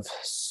sort of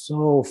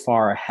so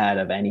far ahead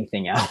of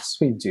anything else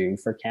we do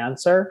for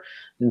cancer.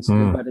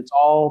 But it's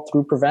all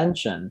through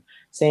prevention.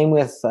 Same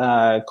with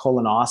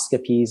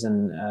colonoscopies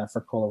and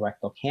for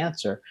colorectal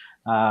cancer.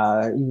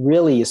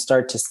 Really, you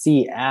start to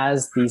see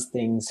as these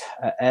things,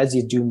 as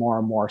you do more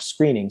and more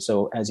screening.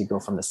 So as you go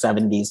from the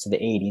 70s to the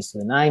 80s to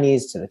the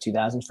 90s to the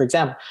 2000s, for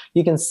example,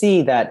 you can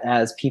see that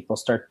as people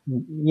start,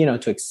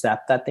 to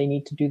accept that they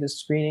need to do this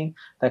screening,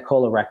 that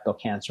colorectal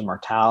cancer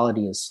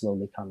mortality is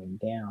slowly coming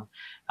down.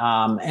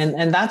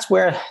 And that's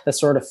where the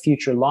sort of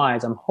future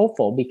lies. I'm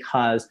hopeful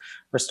because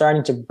we're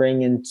starting to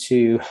bring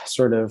into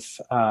sort of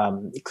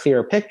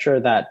clearer picture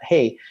that,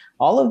 hey,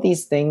 all of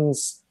these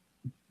things,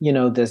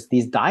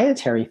 these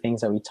dietary things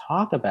that we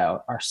talk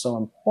about are so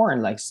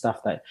important, like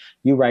stuff that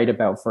you write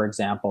about, for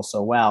example,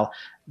 so well,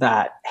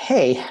 that,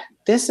 hey,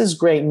 this is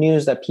great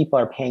news that people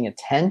are paying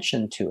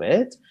attention to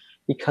it,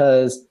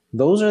 because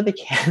those are the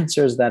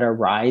cancers that are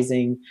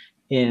rising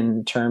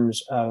in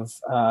terms of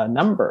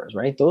numbers,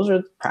 right? Those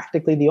are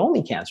practically the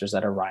only cancers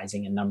that are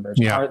rising in numbers,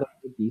 are the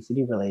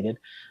obesity-related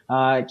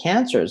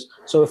cancers.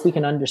 So if we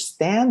can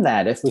understand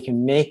that, if we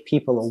can make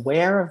people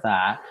aware of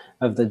that,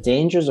 of the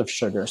dangers of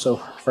sugar. So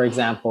for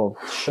example,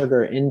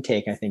 sugar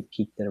intake, I think,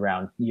 peaked at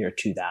around year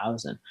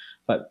 2000.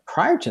 But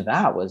prior to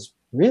that was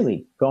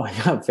really going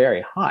up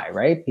very high,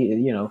 right?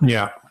 People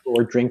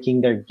were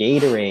drinking their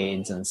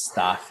Gatorades and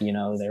stuff. They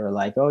were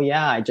like, oh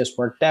yeah, I just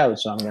worked out,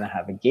 so I'm going to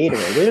have a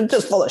Gatorade. It was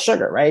just full of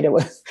sugar, right?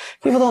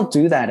 People don't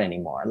do that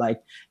anymore.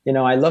 Like,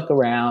 I look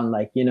around,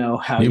 like,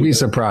 how you'd be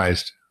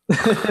surprised.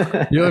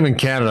 You live in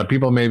Canada.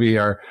 People maybe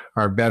are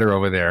better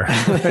over there.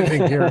 I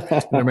think here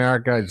in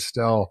America, it's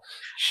still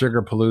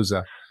sugar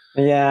palooza.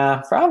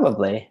 Yeah,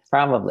 probably.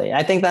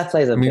 I think that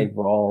plays a big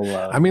role.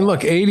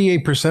 Look,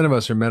 88% of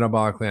us are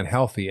metabolically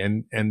unhealthy,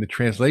 and the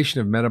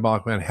translation of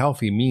metabolically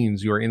unhealthy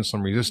means you are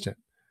insulin resistant.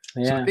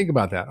 Yeah. So think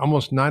about that.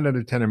 Almost 9 out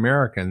of 10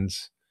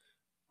 Americans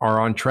are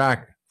on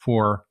track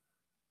for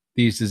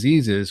these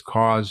diseases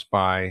caused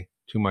by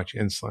too much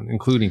insulin,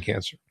 including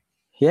cancer.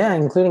 Yeah,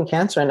 including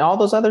cancer and all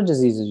those other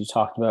diseases you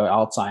talked about,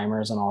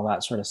 Alzheimer's and all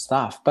that sort of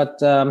stuff.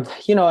 But,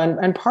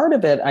 and part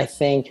of it, I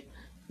think,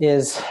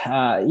 is,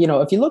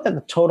 if you look at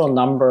the total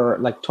number,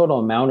 like total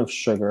amount of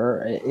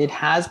sugar, it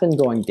has been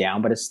going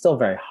down, but it's still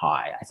very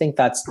high. I think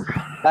that's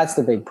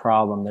the big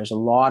problem. There's a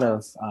lot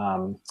of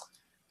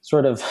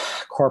sort of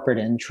corporate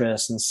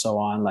interests and so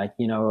on. Like,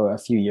 a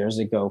few years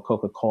ago,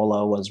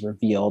 Coca-Cola was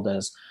revealed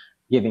as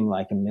giving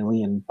like $1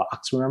 million.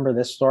 Remember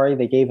this story?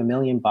 They gave $1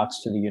 million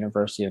to the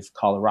University of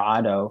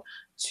Colorado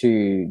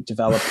to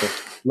develop the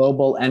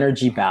global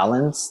energy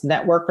balance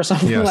network or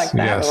something like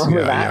that.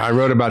 Yeah. I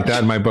wrote about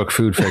that in my book,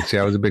 Food Fix.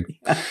 Yeah, it was a big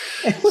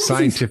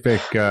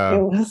scientific it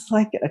was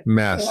like a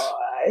mess.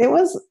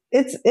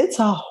 It's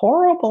a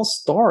horrible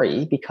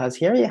story, because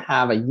here you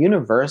have a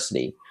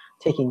university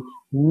taking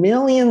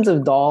millions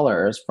of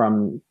dollars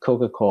from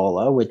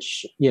Coca-Cola,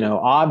 which,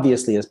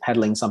 obviously is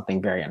peddling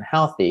something very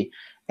unhealthy,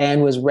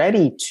 and was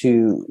ready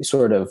to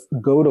sort of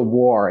go to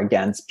war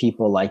against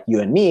people like you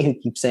and me who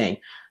keep saying,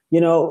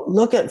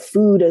 look at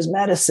food as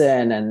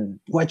medicine, and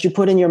what you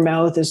put in your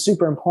mouth is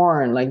super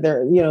important. Like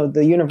the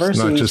university.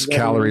 It's not just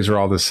calories are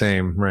all the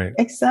same, right?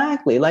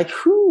 Exactly. Like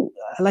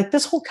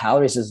this whole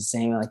calories is the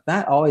same. Like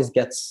that always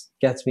gets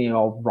me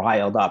all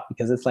riled up,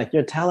 because it's like,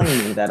 you're telling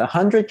me that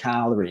 100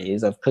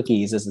 calories of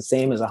cookies is the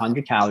same as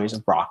 100 calories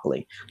of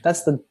broccoli.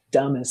 That's the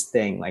dumbest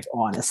thing, like,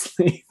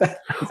 honestly.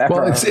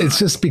 Well, it's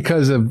just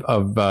because of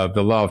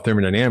the law of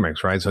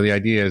thermodynamics, right? So the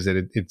idea is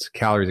that it's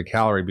calorie to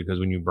calorie, because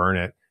when you burn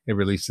it, it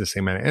releases the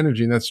same amount of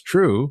energy. And that's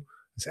true.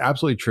 It's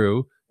absolutely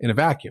true in a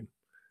vacuum.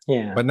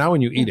 Yeah. But not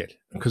when you eat it,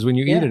 because when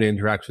you eat it, it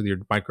interacts with your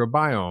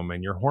microbiome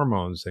and your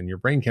hormones and your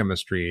brain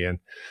chemistry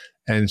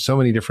and so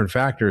many different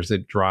factors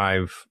that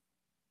drive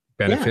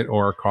benefit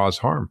or cause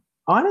harm.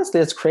 Honestly,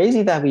 it's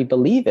crazy that we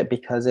believe it,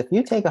 because if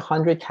you take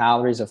 100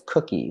 calories of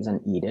cookies and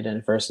eat it,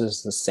 and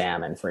versus the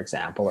salmon, for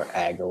example, or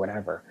egg or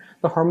whatever,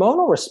 the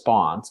hormonal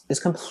response is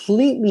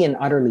completely and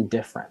utterly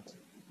different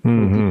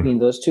between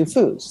those two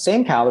foods.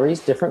 Same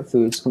calories, different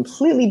foods,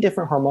 completely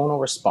different hormonal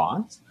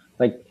response.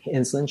 Like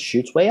insulin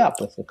shoots way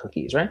up with the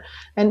cookies, right?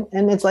 And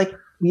it's like,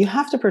 you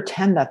have to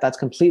pretend that that's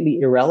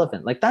completely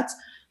irrelevant. Like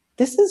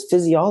this is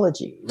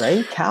physiology,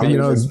 right?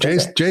 Calories.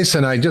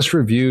 Jason, I just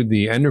reviewed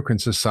the Endocrine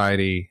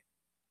Society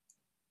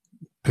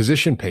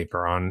position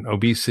paper on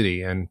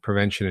obesity and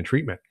prevention and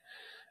treatment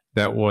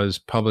that was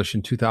published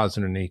in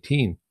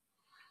 2018.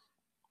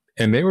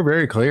 And they were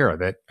very clear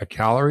that a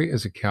calorie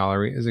is a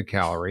calorie is a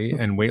calorie,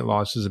 and weight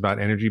loss is about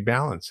energy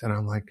balance. And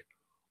I'm like,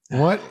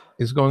 what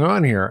is going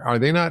on here? Are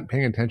they not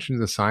paying attention to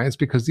the science?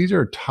 Because these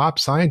are top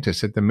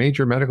scientists at the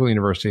major medical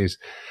universities.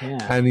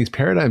 Yeah. And these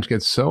paradigms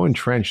get so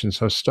entrenched and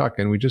so stuck,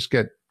 and we just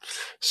get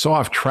so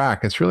off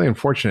track. It's really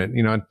unfortunate.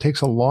 It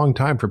takes a long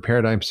time for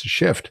paradigms to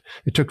shift.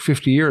 It took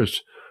 50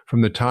 years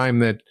from the time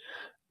that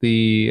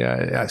the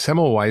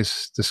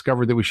Semmelweis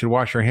discovered that we should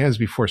wash our hands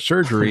before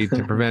surgery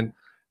to prevent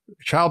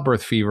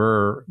childbirth fever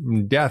or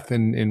death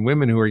in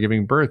women who are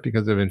giving birth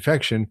because of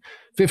infection,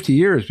 50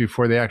 years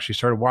before they actually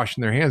started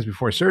washing their hands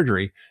before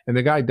surgery. And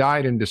the guy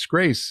died in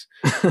disgrace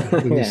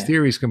with his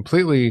theories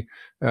completely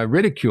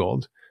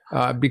ridiculed.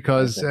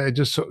 because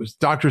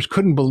doctors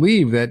couldn't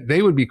believe that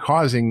they would be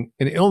causing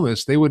an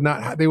illness. They would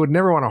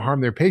never want to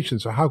harm their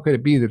patients. So how could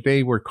it be that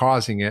they were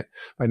causing it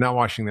by not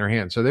washing their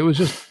hands? So there was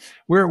just,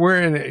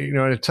 we're in in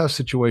a tough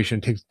situation.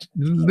 It takes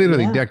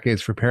literally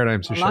decades for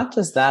paradigms to shift. Not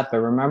just that, but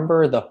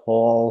remember the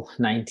whole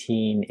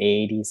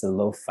 1980s, the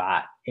low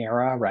fat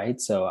era, right?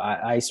 So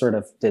I sort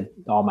of did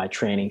all my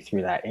training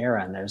through that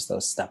era, and there's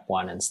those step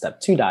 1 and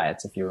step 2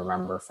 diets, if you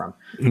remember from.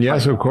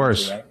 Yes, of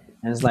course. Right?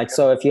 And it's like,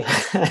 so if you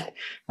had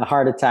a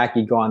heart attack,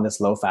 you go on this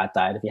low fat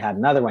diet. If you had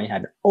another one, you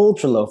had an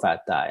ultra low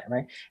fat diet,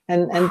 right?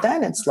 And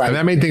then it's like, and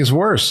that made things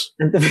worse.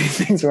 And that made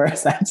things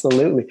worse,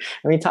 absolutely.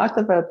 And we talked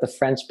about the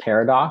French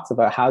paradox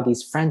about how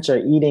these French are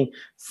eating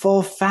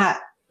full fat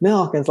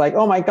milk. And it's like,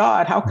 oh my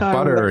God, how come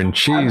butter and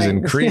cheese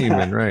and cream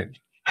and right.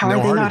 How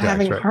are they not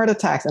having heart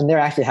attacks? And they're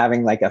actually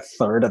having like a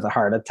third of the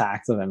heart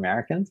attacks of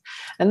Americans.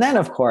 And then,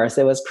 of course,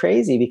 it was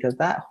crazy because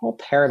that whole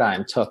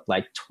paradigm took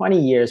like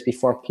 20 years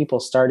before people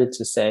started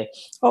to say,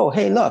 oh,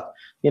 hey, look,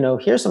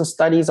 here's some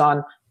studies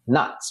on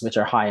nuts, which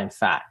are high in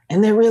fat,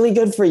 and they're really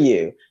good for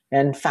you.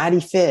 And fatty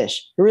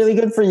fish, they're really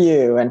good for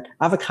you. And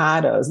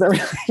avocados, they're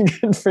really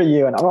good for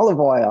you. And olive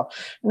oil.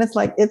 And it's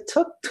like, it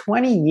took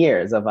 20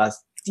 years of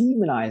us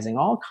demonizing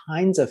all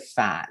kinds of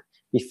fat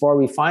before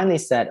we finally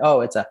said,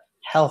 oh, it's a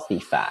healthy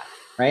fat,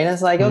 right? And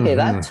it's like, okay,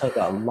 that took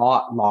a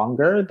lot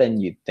longer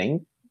than you'd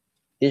think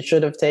it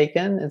should have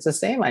taken. It's the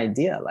same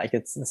idea. Like,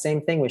 it's the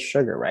same thing with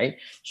sugar, right?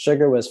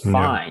 Sugar was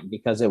fine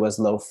because it was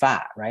low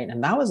fat, right?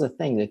 And that was the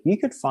thing that you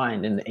could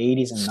find in the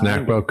 80s and 90s.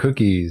 Snack bar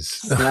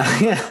cookies.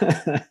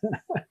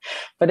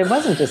 But it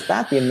wasn't just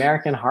that. The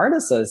American Heart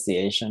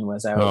Association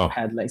was out,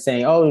 had like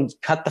saying, oh,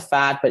 cut the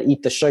fat, but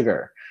eat the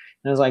sugar.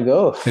 And I was like,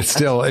 oh,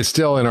 it's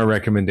still in our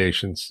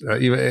recommendations.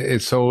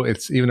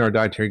 Even our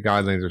dietary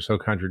guidelines are so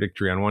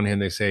contradictory. On one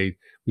hand, they say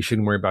we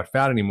shouldn't worry about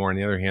fat anymore. On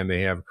the other hand,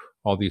 they have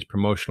all these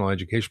promotional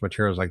education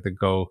materials like the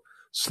go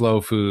slow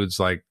foods,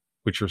 like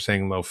which are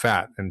saying low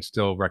fat, and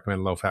still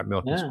recommend low fat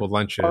milk in school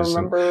lunches. I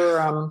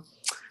remember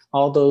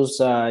all those,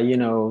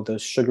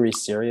 those sugary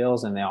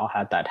cereals, and they all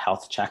had that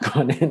health check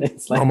on it.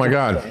 It's like, oh my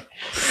God.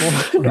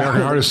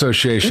 American Heart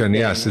Association.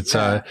 Yes. It's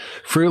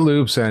Fruit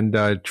Loops and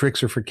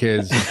Tricks Are for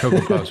Kids and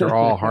Cocoa Puffs are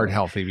all heart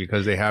healthy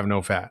because they have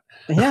no fat.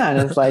 Yeah. And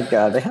it's like,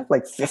 they have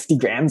like 50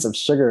 grams of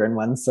sugar in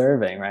one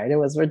serving, right? It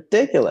was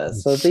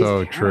ridiculous. So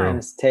these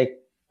times take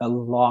a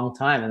long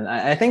time. And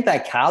I think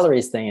that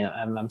calories thing,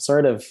 I'm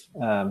sort of,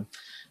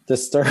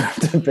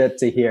 disturbed a bit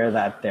to hear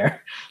that they're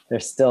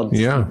still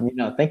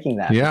thinking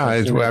that.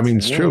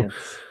 It's true.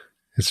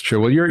 It's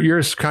true. Well,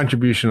 your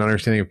contribution on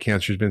understanding of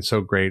cancer has been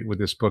so great with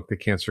this book, The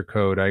Cancer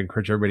Code. I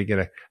encourage everybody to get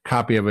a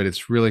copy of it.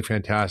 It's really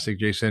fantastic.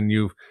 Jason,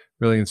 you've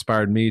really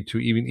inspired me to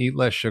even eat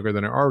less sugar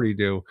than I already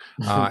do,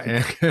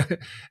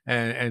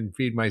 and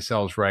feed my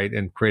cells right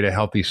and create a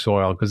healthy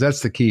soil. Because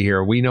that's the key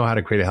here. We know how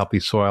to create a healthy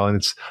soil, and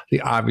it's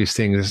the obvious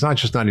thing. It's not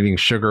just not eating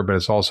sugar, but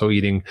it's also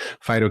eating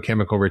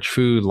phytochemical rich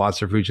food,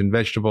 lots of fruits and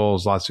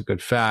vegetables, lots of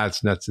good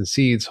fats, nuts and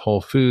seeds,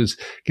 whole foods,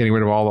 getting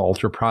rid of all the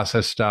ultra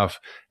processed stuff,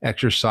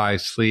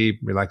 exercise, sleep,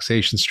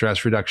 relaxation,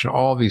 stress reduction.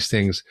 All of these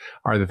things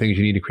are the things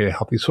you need to create a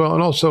healthy soil,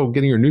 and also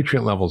getting your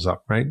nutrient levels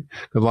up, right?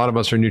 Because a lot of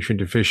us are nutrient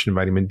deficient in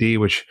vitamin D,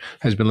 which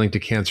has been linked to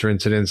cancer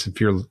incidence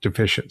if you're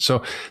deficient.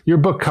 So your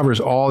book covers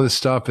all this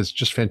stuff. It's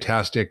just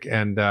fantastic.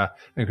 And I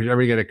encourage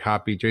everybody to get a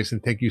copy. Jason,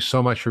 thank you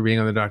so much for being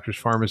on the Doctor's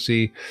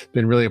Pharmacy. It's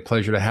been really a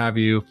pleasure to have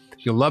you.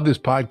 If you love this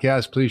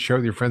podcast, please share it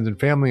with your friends and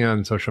family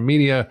on social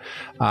media.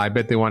 I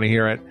bet they want to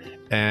hear it.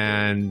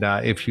 And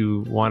if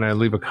you want to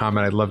leave a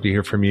comment, I'd love to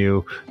hear from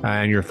you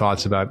and your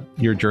thoughts about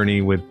your journey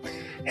with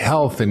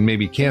health and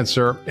maybe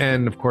cancer.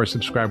 And of course,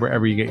 subscribe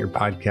wherever you get your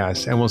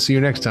podcasts. And we'll see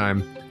you next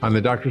time on the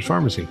Doctor's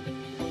Pharmacy.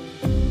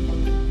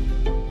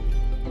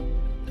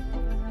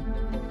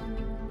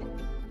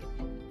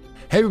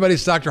 Hey everybody,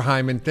 it's Dr.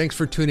 Hyman. Thanks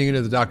for tuning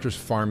into the Doctor's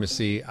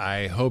Pharmacy.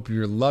 I hope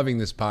you're loving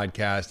this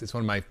podcast. It's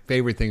one of my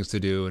favorite things to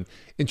do, and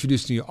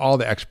introducing you all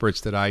the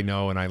experts that I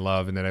know and I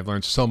love and that I've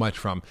learned so much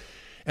from.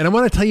 And I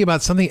want to tell you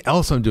about something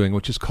else I'm doing,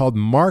 which is called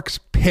Mark's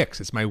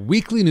Picks. It's my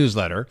weekly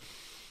newsletter,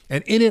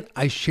 and in it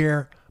I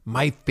share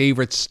my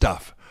favorite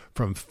stuff,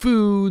 from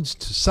foods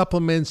to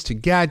supplements to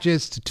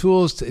gadgets to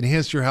tools to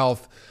enhance your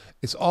health.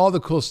 It's all the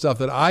cool stuff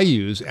that I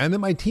use and that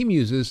my team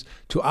uses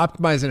to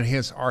optimize and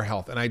enhance our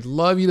health. And I'd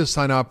love you to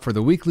sign up for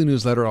the weekly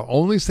newsletter. I'll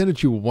only send it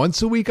to you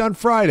once a week on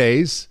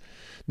Fridays.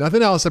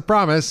 Nothing else, I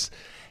promise.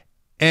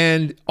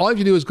 And all you have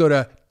to do is go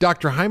to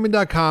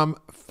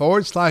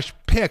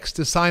drhyman.com/picks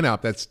to sign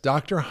up. That's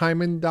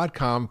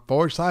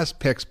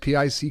drhyman.com/picks,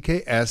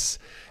 P-I-C-K-S,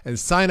 and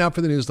sign up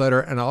for the newsletter.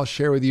 And I'll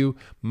share with you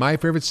my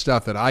favorite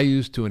stuff that I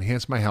use to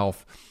enhance my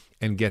health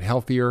and get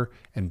healthier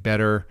and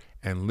better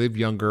and live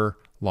younger,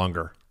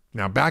 longer.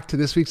 Now back to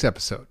this week's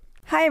episode.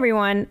 Hi,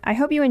 everyone. I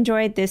hope you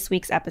enjoyed this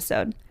week's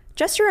episode.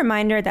 Just a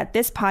reminder that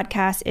this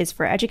podcast is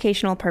for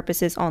educational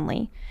purposes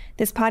only.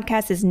 This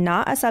podcast is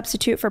not a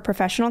substitute for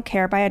professional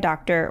care by a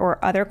doctor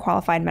or other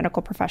qualified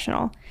medical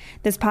professional.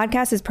 This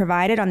podcast is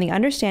provided on the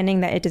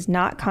understanding that it does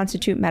not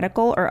constitute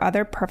medical or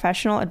other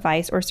professional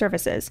advice or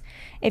services.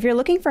 If you're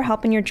looking for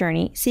help in your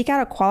journey, seek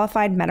out a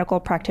qualified medical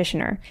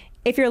practitioner.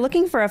 If you're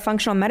looking for a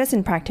functional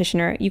medicine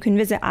practitioner, you can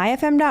visit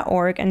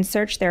ifm.org and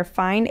search their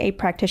Find a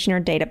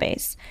Practitioner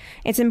database.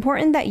 It's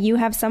important that you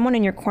have someone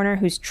in your corner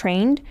who's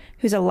trained,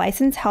 who's a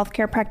licensed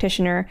healthcare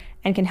practitioner,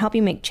 and can help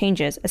you make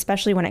changes,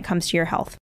 especially when it comes to your health.